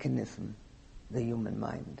mechanism, the human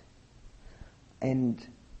mind. And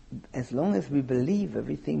as long as we believe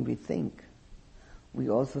everything we think, we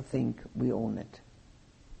also think we own it.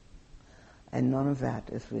 And none of that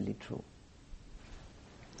is really true.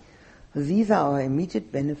 These are our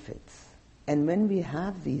immediate benefits. And when we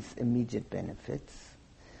have these immediate benefits,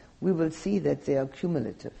 we will see that they are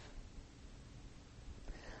cumulative.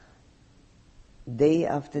 Day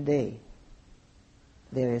after day,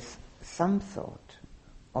 there is some sort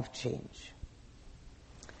of change.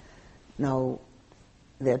 Now,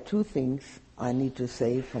 there are two things I need to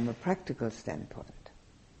say from a practical standpoint.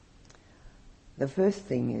 The first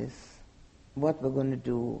thing is what we're going to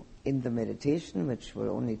do in the meditation, which will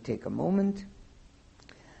only take a moment.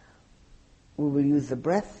 We will use the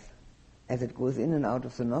breath as it goes in and out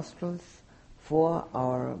of the nostrils for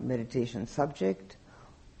our meditation subject.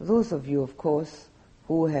 Those of you, of course,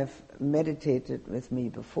 who have meditated with me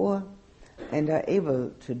before and are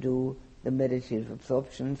able to do the meditative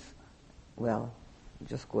absorptions, well,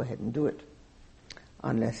 just go ahead and do it,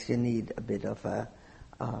 unless you need a bit of a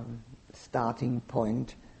starting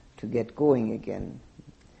point to get going again.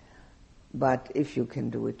 But if you can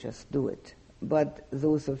do it, just do it. But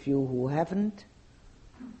those of you who haven't,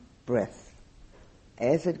 breath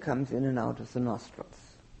as it comes in and out of the nostrils.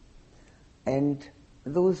 And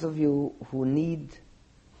those of you who need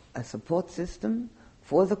a support system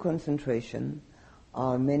for the concentration,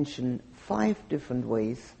 I'll mention 5 different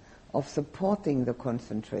ways of supporting the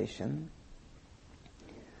concentration.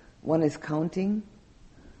 One is counting,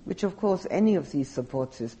 which of course any of these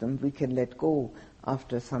support systems we can let go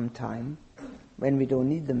after some time when we don't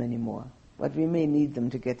need them anymore, but we may need them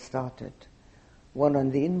to get started. 1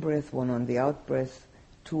 on the in-breath, 1 on the out-breath,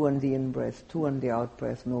 2 on the in-breath, 2 on the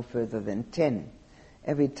out-breath, no further than 10.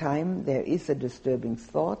 Every time there is a disturbing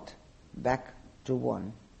thought, back to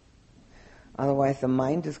 1. Otherwise the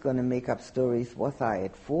mind is going to make up stories. Was I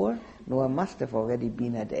at 4? No, I must have already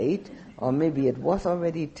been at 8, or maybe it was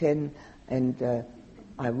already 10, and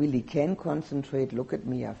I really can concentrate. Look at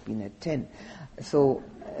me, I've been at 10. So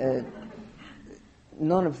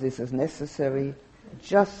none of this is necessary.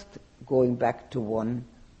 Just going back to 1,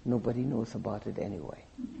 nobody knows about it anyway.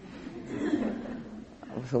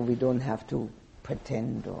 So we don't have to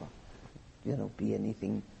pretend or, be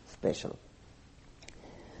anything special.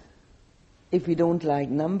 If we don't like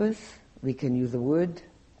numbers, we can use a word.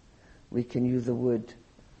 We can use a word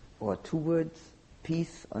or 2 words,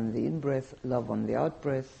 peace on the in-breath, love on the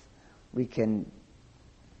out-breath. We can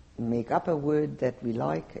make up a word that we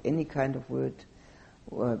like, any kind of word,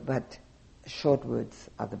 but short words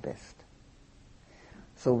are the best.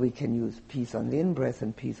 So we can use peace on the in-breath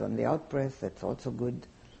and peace on the out-breath, that's also good.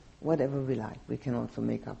 Whatever we like, we can also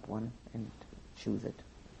make up one and choose it.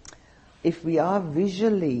 If we are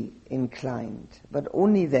visually inclined, but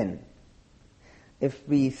only then, if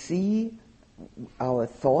we see our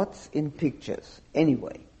thoughts in pictures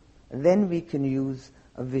anyway, then we can use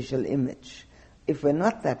a visual image. If we're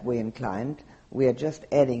not that way inclined, we are just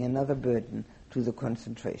adding another burden to the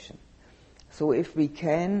concentration. So if we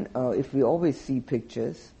can, if we always see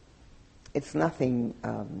pictures, it's nothing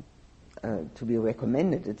to be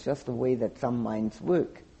recommended. It's just the way that some minds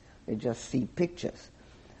work. They just see pictures.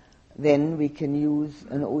 Then we can use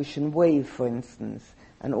an ocean wave, for instance.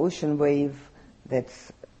 An ocean wave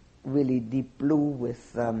that's really deep blue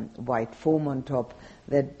with white foam on top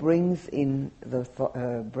that brings in the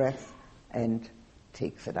breath and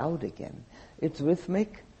takes it out again. It's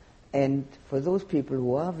rhythmic, and for those people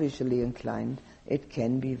who are visually inclined, it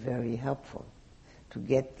can be very helpful to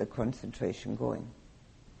get the concentration going.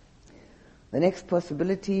 The next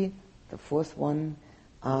possibility, the fourth one,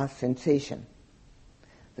 are sensation.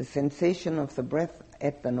 The sensation of the breath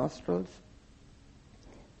at the nostrils.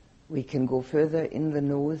 We can go further in the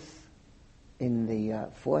nose, in the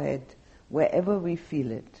forehead, wherever we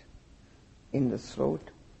feel it, in the throat.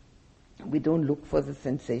 We don't look for the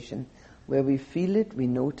sensation. Where we feel it, we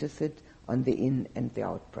notice it on the in and the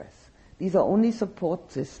out breath. These are only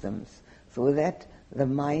support systems so that the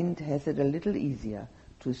mind has it a little easier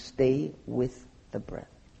to stay with the breath.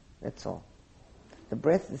 That's all. The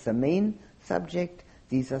breath is the main subject.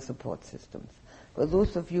 These are support systems. For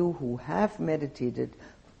those of you who have meditated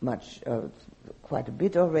quite a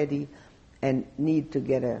bit already and need to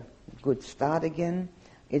get a good start again,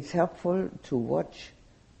 it's helpful to watch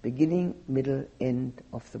beginning, middle, end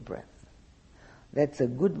of the breath. That's a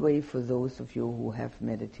good way for those of you who have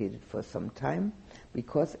meditated for some time,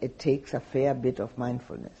 because it takes a fair bit of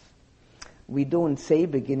mindfulness. We don't say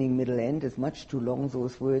beginning, middle, end. It's much too long,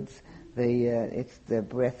 those words. The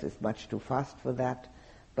breath is much too fast for that.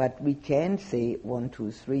 But we can say 1,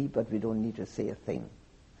 2, 3, but we don't need to say a thing.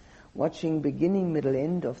 Watching beginning, middle,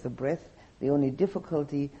 end of the breath, the only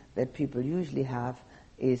difficulty that people usually have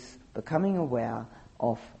is becoming aware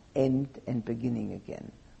of end and beginning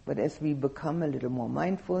again. But as we become a little more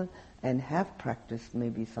mindful and have practiced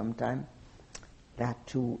maybe sometime, that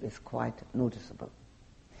too is quite noticeable.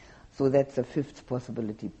 So that's the fifth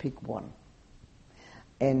possibility. Pick one.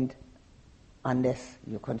 And unless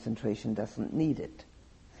your concentration doesn't need it.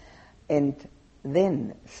 And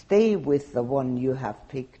then stay with the one you have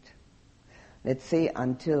picked. Let's say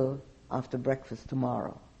until after breakfast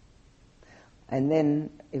tomorrow. And then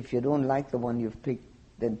if you don't like the one you've picked,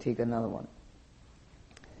 then take another one.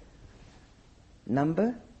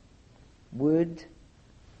 Number, word,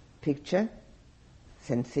 picture,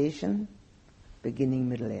 sensation, beginning,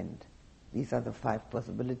 middle, end. These are the 5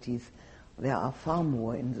 possibilities. There are far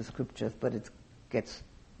more in the scriptures, but it gets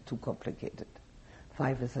too complicated.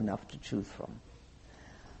 5 is enough to choose from.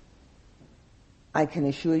 I can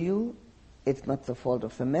assure you it's not the fault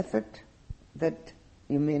of the method that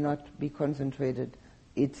you may not be concentrated.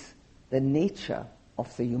 It's the nature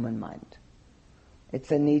of the human mind. It's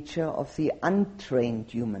the nature of the untrained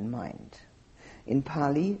human mind. In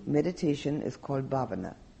Pali, meditation is called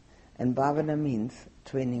bhavana, and bhavana means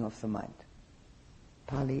training of the mind.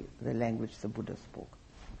 Pali, the language the Buddha spoke.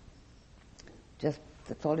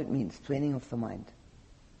 That's all it means, training of the mind.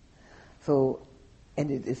 So, and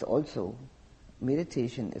it is also,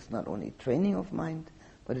 meditation is not only training of mind,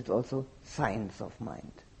 but it's also science of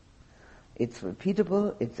mind. It's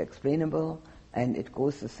repeatable, it's explainable, and it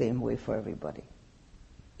goes the same way for everybody,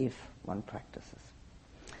 if one practices.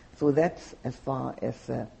 So that's as far as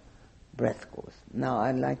breath goes. Now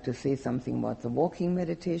I'd like to say something about the walking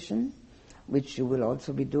meditation, which you will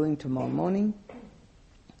also be doing tomorrow morning.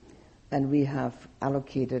 And we have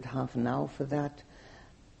allocated half an hour for that.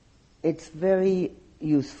 It's very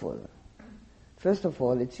useful. First of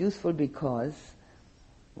all, it's useful because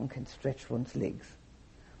one can stretch one's legs.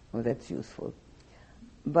 Well, that's useful.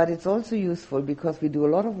 But it's also useful because we do a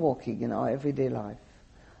lot of walking in our everyday life.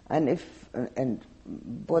 And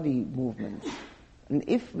body movements. And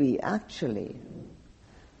if we actually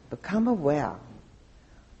become aware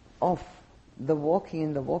of the walking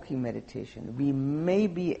in the walking meditation, we may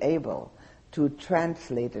be able to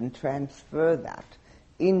translate and transfer that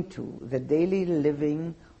into the daily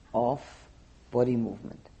living of body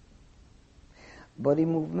movement. Body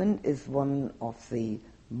movement is one of the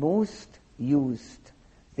most used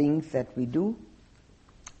things that we do,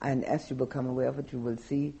 and as you become aware of it, you will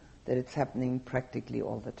see that it's happening practically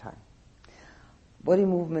all the time. Body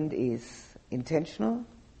movement is intentional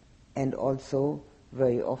and also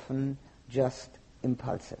very often just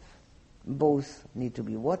impulsive. Both need to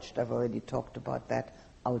be watched. I've already talked about that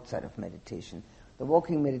outside of meditation. The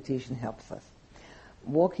walking meditation helps us.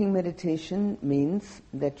 Walking meditation means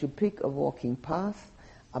that you pick a walking path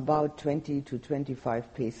about 20 to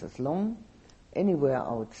 25 paces long, anywhere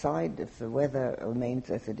outside. If the weather remains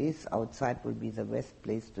as it is, outside will be the best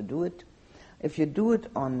place to do it. If you do it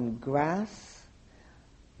on grass,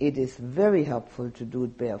 it is very helpful to do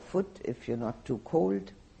it barefoot if you're not too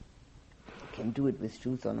cold. You can do it with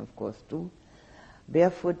shoes on, of course, too.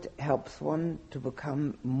 Barefoot helps one to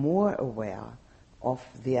become more aware of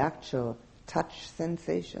the actual touch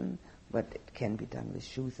sensation, but it can be done with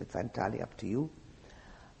shoes. It's entirely up to you.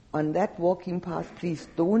 On that walking path, please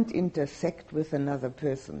don't intersect with another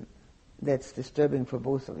person. That's disturbing for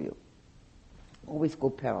both of you. Always go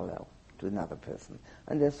parallel to another person.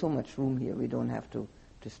 And there's so much room here, we don't have to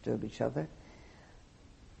disturb each other.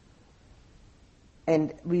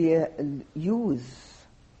 And we use,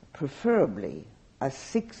 preferably, a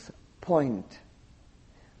 6-point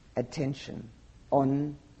attention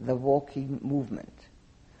on the walking movement.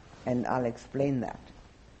 And I'll explain that.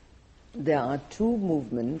 There are 2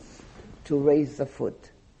 movements to raise the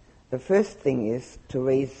foot. The first thing is to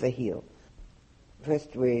raise the heel.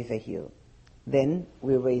 First we raise the heel. Then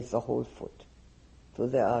we raise the whole foot. So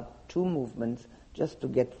there are 2 movements just to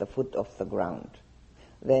get the foot off the ground.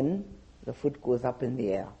 Then the foot goes up in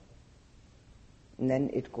the air. And then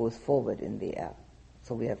it goes forward in the air.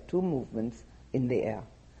 So we have 2 movements in the air.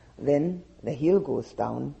 Then the heel goes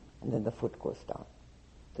down, and then the foot goes down.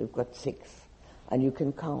 So you've got 6. And you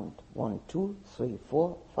can count 1, 2, 3,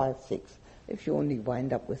 4, 5, 6. If you only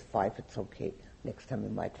wind up with 5, it's okay. Next time you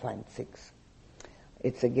might find 6.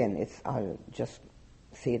 I'll just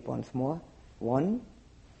say it once more. 1,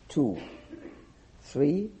 2,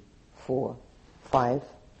 3, 4, 5,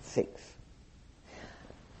 6.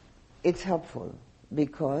 It's helpful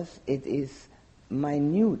because it is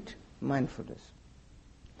minute mindfulness.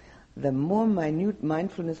 The more minute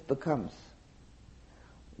mindfulness becomes,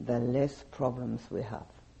 the less problems we have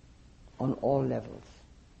on all levels.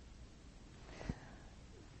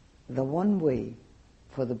 The one way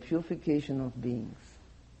for the purification of beings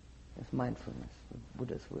is mindfulness,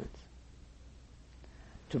 Buddha's words.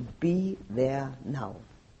 To be there now.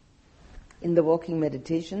 In the walking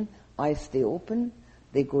meditation, eyes stay open,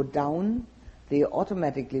 they go down, they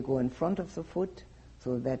automatically go in front of the foot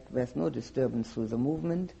so that there's no disturbance through the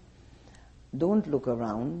movement. Don't look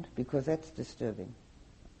around because that's disturbing.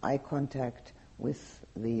 Eye contact with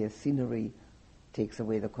the scenery takes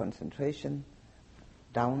away the concentration.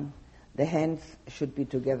 Down. The hands should be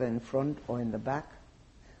together in front or in the back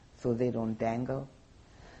so they don't dangle.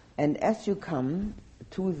 And as you come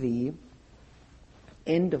to the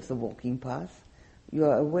end of the walking path, you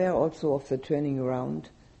are aware also of the turning around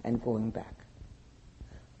and going back.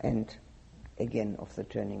 And again of the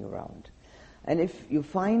turning around. And if you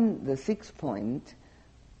find the 6-point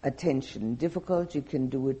attention difficult, you can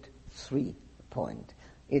do it 3-point.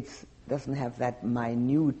 It doesn't have that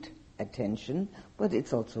minute attention, but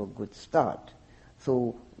it's also a good start.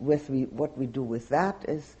 So what we do with that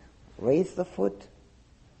is raise the foot,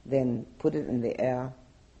 then put it in the air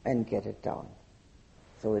and get it down.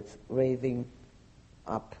 So it's raising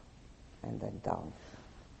up and then down.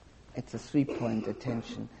 It's a 3-point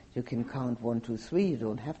attention. You can count 1, 2, 3. You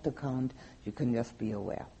don't have to count. You can just be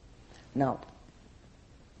aware. Now,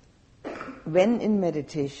 when in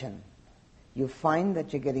meditation you find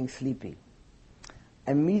that you're getting sleepy,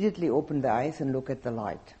 immediately open the eyes and look at the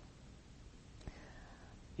light.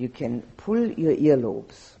 You can pull your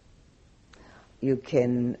earlobes. You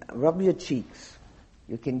can rub your cheeks.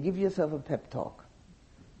 You can give yourself a pep talk.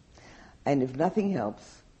 And if nothing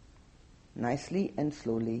helps, nicely and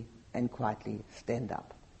slowly and quietly stand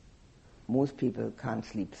up. Most people can't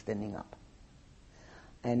sleep standing up.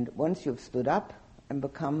 And once you've stood up and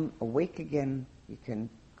become awake again, you can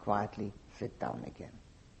quietly sit down again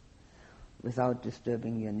without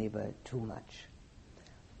disturbing your neighbor too much.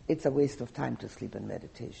 It's a waste of time to sleep in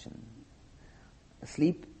meditation.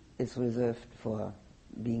 Sleep is reserved for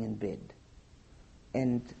being in bed.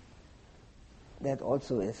 And that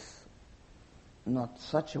also is not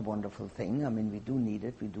such a wonderful thing. I mean, we do need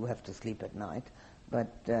it. We do have to sleep at night.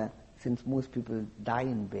 But since most people die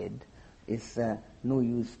in bed, it's no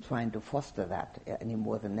use trying to foster that any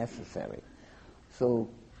more than necessary. So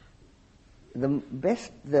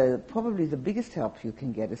probably the biggest help you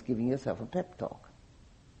can get is giving yourself a pep talk.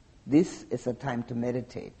 This is a time to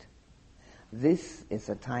meditate. This is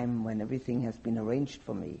a time when everything has been arranged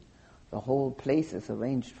for me. The whole place is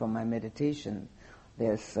arranged for my meditation.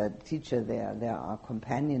 There's a teacher there. There are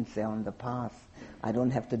companions there on the path. I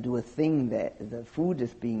don't have to do a thing. The food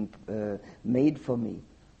is being made for me.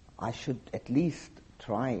 I should at least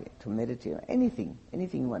try to meditate. Anything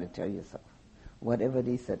you want to tell yourself. Whatever it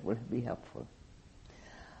is that will be helpful.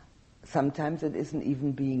 Sometimes it isn't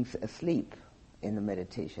even being asleep in the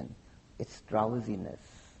meditation. It's drowsiness.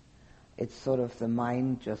 It's sort of the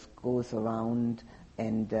mind just goes around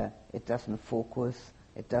and it doesn't focus,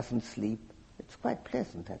 it doesn't sleep. It's quite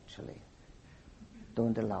pleasant, actually.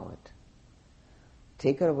 Don't allow it.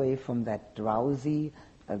 Take it away from that drowsy,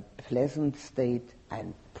 pleasant state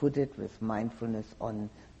and put it with mindfulness on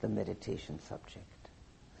the meditation subject.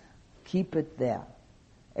 Keep it there.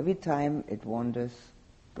 Every time it wanders,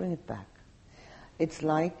 bring it back. It's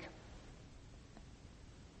like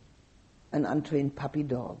an untrained puppy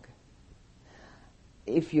dog.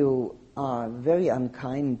 If you are very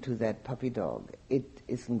unkind to that puppy dog, it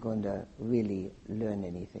isn't going to really learn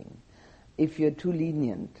anything. If you're too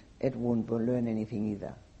lenient, it won't learn anything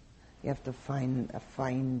either. You have to find a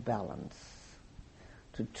fine balance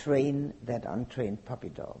to train that untrained puppy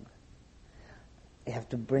dog. You have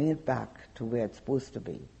to bring it back to where it's supposed to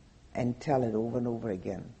be and tell it over and over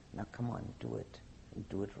again, now come on, do it, and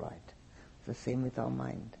do it right. It's the same with our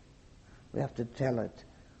mind. We have to tell it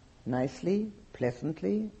nicely,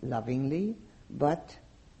 pleasantly, lovingly, but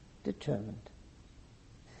determined.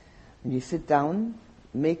 When you sit down,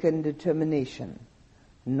 make a determination,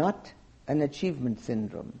 not an achievement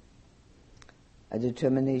syndrome, a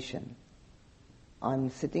determination. I'm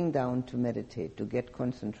sitting down to meditate, to get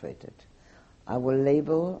concentrated. I will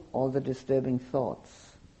label all the disturbing thoughts.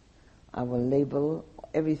 I will label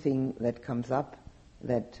everything that comes up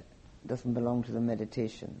that doesn't belong to the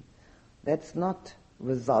meditation. That's not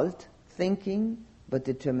result thinking, but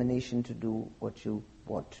determination to do what you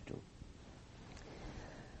want to do.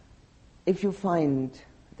 If you find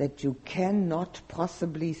that you cannot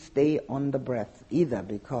possibly stay on the breath, either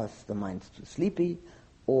because the mind's too sleepy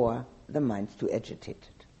or the mind's too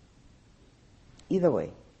agitated, either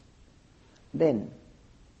way, then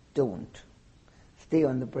don't stay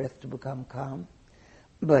on the breath to become calm,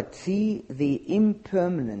 but see the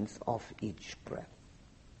impermanence of each breath.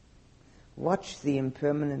 Watch the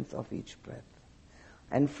impermanence of each breath.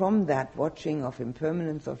 And from that watching of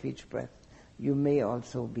impermanence of each breath, you may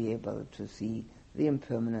also be able to see the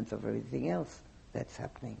impermanence of everything else that's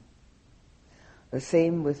happening. The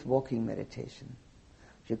same with walking meditation.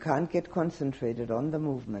 If you can't get concentrated on the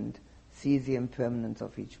movement, see the impermanence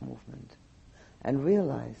of each movement. And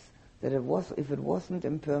realize that if it wasn't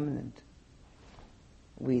impermanent,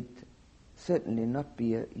 we'd certainly not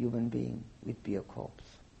be a human being, we'd be a corpse.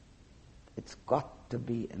 It's got to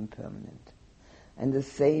be impermanent. And the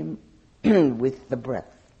same with the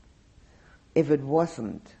breath. If it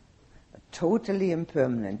wasn't totally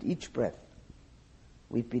impermanent, each breath,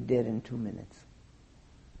 we'd be dead in 2 minutes.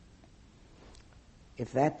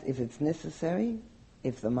 If it's necessary,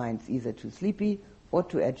 if the mind's either too sleepy or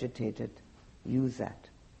too agitated, use that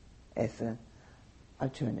as an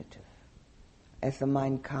alternative. As the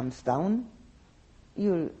mind calms down,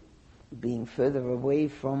 you're being further away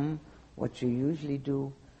from what you usually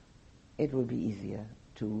do, it will be easier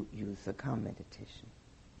to use the calm meditation.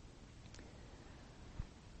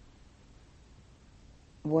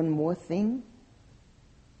 One more thing,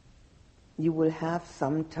 you will have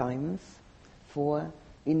some times for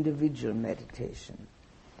individual meditation.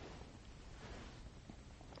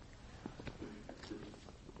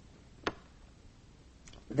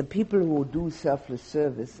 The people who do selfless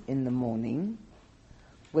service in the morning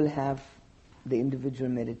will have the individual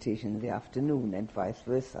meditation in the afternoon and vice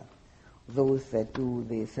versa. Those that do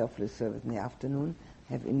the selfless service in the afternoon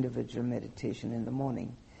have individual meditation in the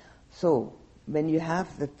morning. So, when you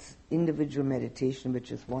have that individual meditation,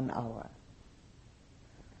 which is 1 hour,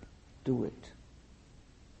 do it.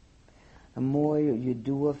 The more you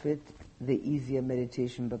do of it, the easier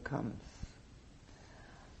meditation becomes.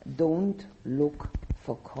 Don't look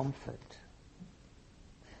for comfort.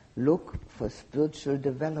 Look for spiritual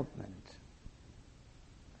development.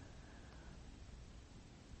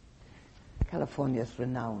 California is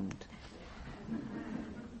renowned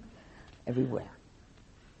everywhere.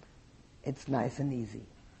 It's nice and easy.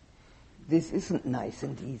 This isn't nice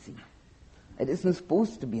and easy. It isn't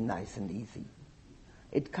supposed to be nice and easy.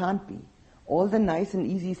 It can't be. All the nice and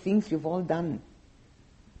easy things you've all done.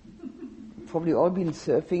 Probably all been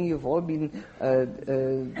surfing, you've all been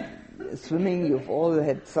swimming, you've all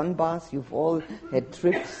had sunbaths, you've all had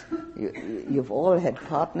trips, you've all had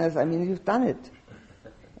partners. I mean, you've done it.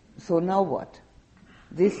 So now what?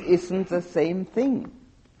 This isn't the same thing.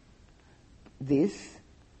 this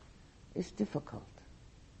is difficult.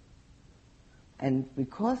 And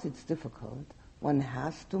because it's difficult, one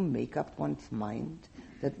has to make up one's mind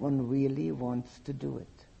that one really wants to do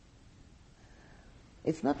it.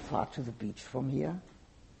 It's not far to the beach from here.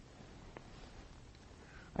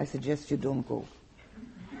 I suggest you don't go.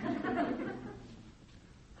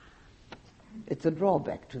 It's a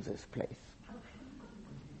drawback to this place.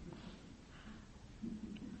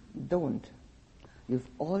 Don't. You've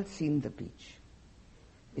all seen the beach.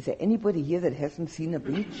 Is there anybody here that hasn't seen a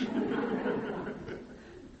beach?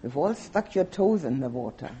 You've all stuck your toes in the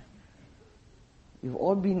water. You've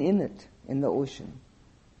all been in it, in the ocean.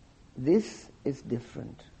 This is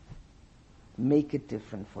different. Make it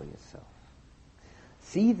different for yourself.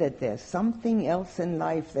 See that there's something else in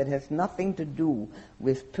life that has nothing to do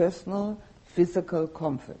with personal, physical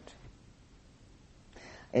comfort.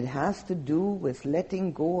 It has to do with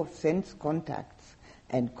letting go of sense contacts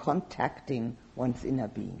and contacting one's inner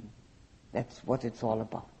being. That's what it's all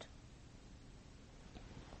about.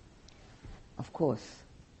 Of course,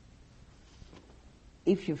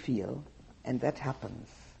 if you feel, and that happens,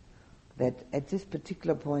 that at this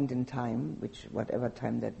particular point in time, which whatever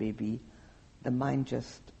time that may be, the mind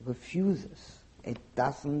just refuses. It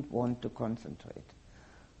doesn't want to concentrate.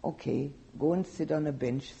 Okay, go and sit on a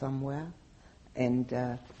bench somewhere and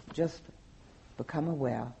just become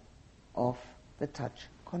aware of the touch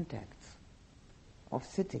contacts, of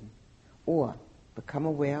sitting, or become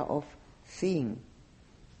aware of seeing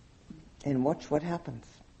and watch what happens.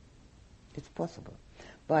 It's possible.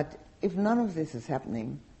 But if none of this is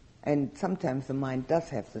happening, and sometimes the mind does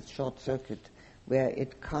have this short circuit where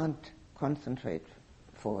it can't concentrate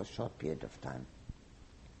for a short period of time,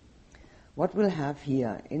 what we'll have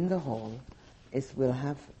here in the hall is we'll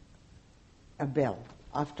have a bell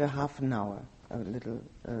after half an hour, a little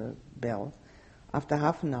bell, after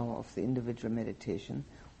half an hour of the individual meditation,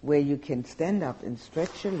 where you can stand up and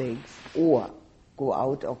stretch your legs or go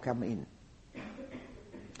out or come in.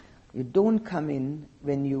 You don't come in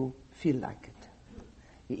when you feel like it.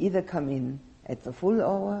 You either come in at the full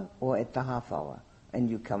hour or at the half hour, and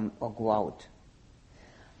you come or go out.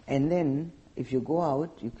 And then, if you go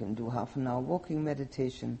out, you can do half an hour walking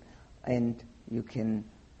meditation, and you can,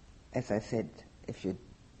 as I said, if you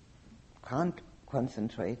can't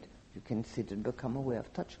concentrate, you can sit and become aware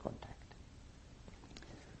of touch contact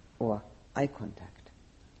or eye contact,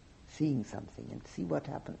 seeing something and see what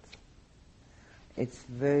happens. It's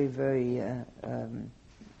very, very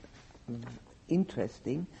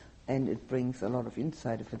interesting, and it brings a lot of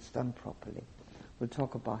insight if it's done properly. We'll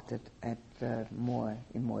talk about it in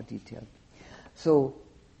more detail. So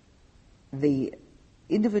the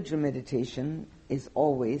individual meditation is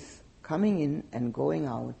always coming in and going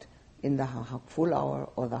out in the full hour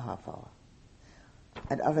or the half hour.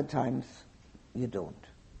 At other times, you don't.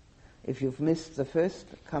 If you've missed the first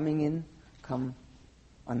coming in, come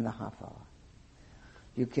on the half hour.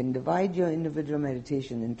 You can divide your individual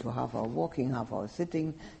meditation into half hour walking, half hour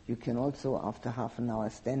sitting. You can also, after half an hour,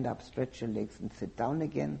 stand up, stretch your legs, and sit down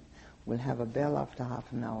again. We'll have a bell after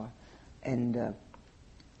half an hour. And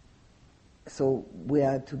so we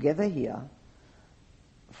are together here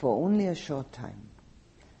for only a short time.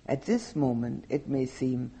 At this moment, it may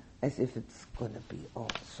seem as if it's going to be,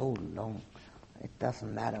 so long. It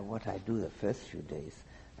doesn't matter what I do the first few days.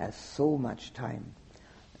 There's so much time.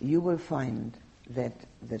 You will find that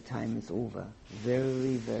the time is over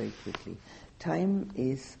very, very quickly. Time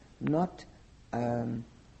is not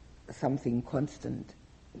something constant.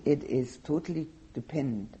 It is totally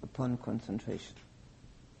dependent upon concentration.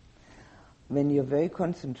 When you're very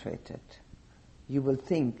concentrated, you will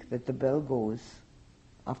think that the bell goes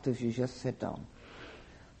after you just sit down.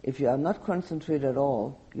 If you are not concentrated at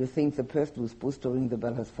all, you think the person who's supposed to ring the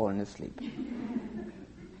bell has fallen asleep.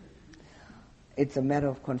 It's a matter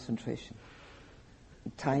of concentration.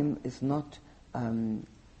 Time is not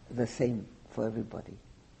the same for everybody.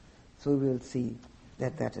 So we'll see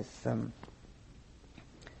that is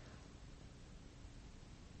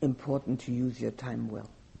important to use your time well.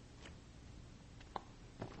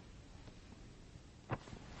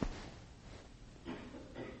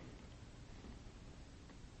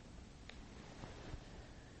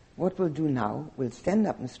 What we'll do now, we'll stand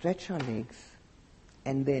up and stretch our legs,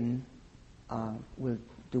 and then we'll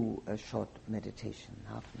do a short meditation,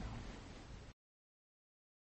 half an hour.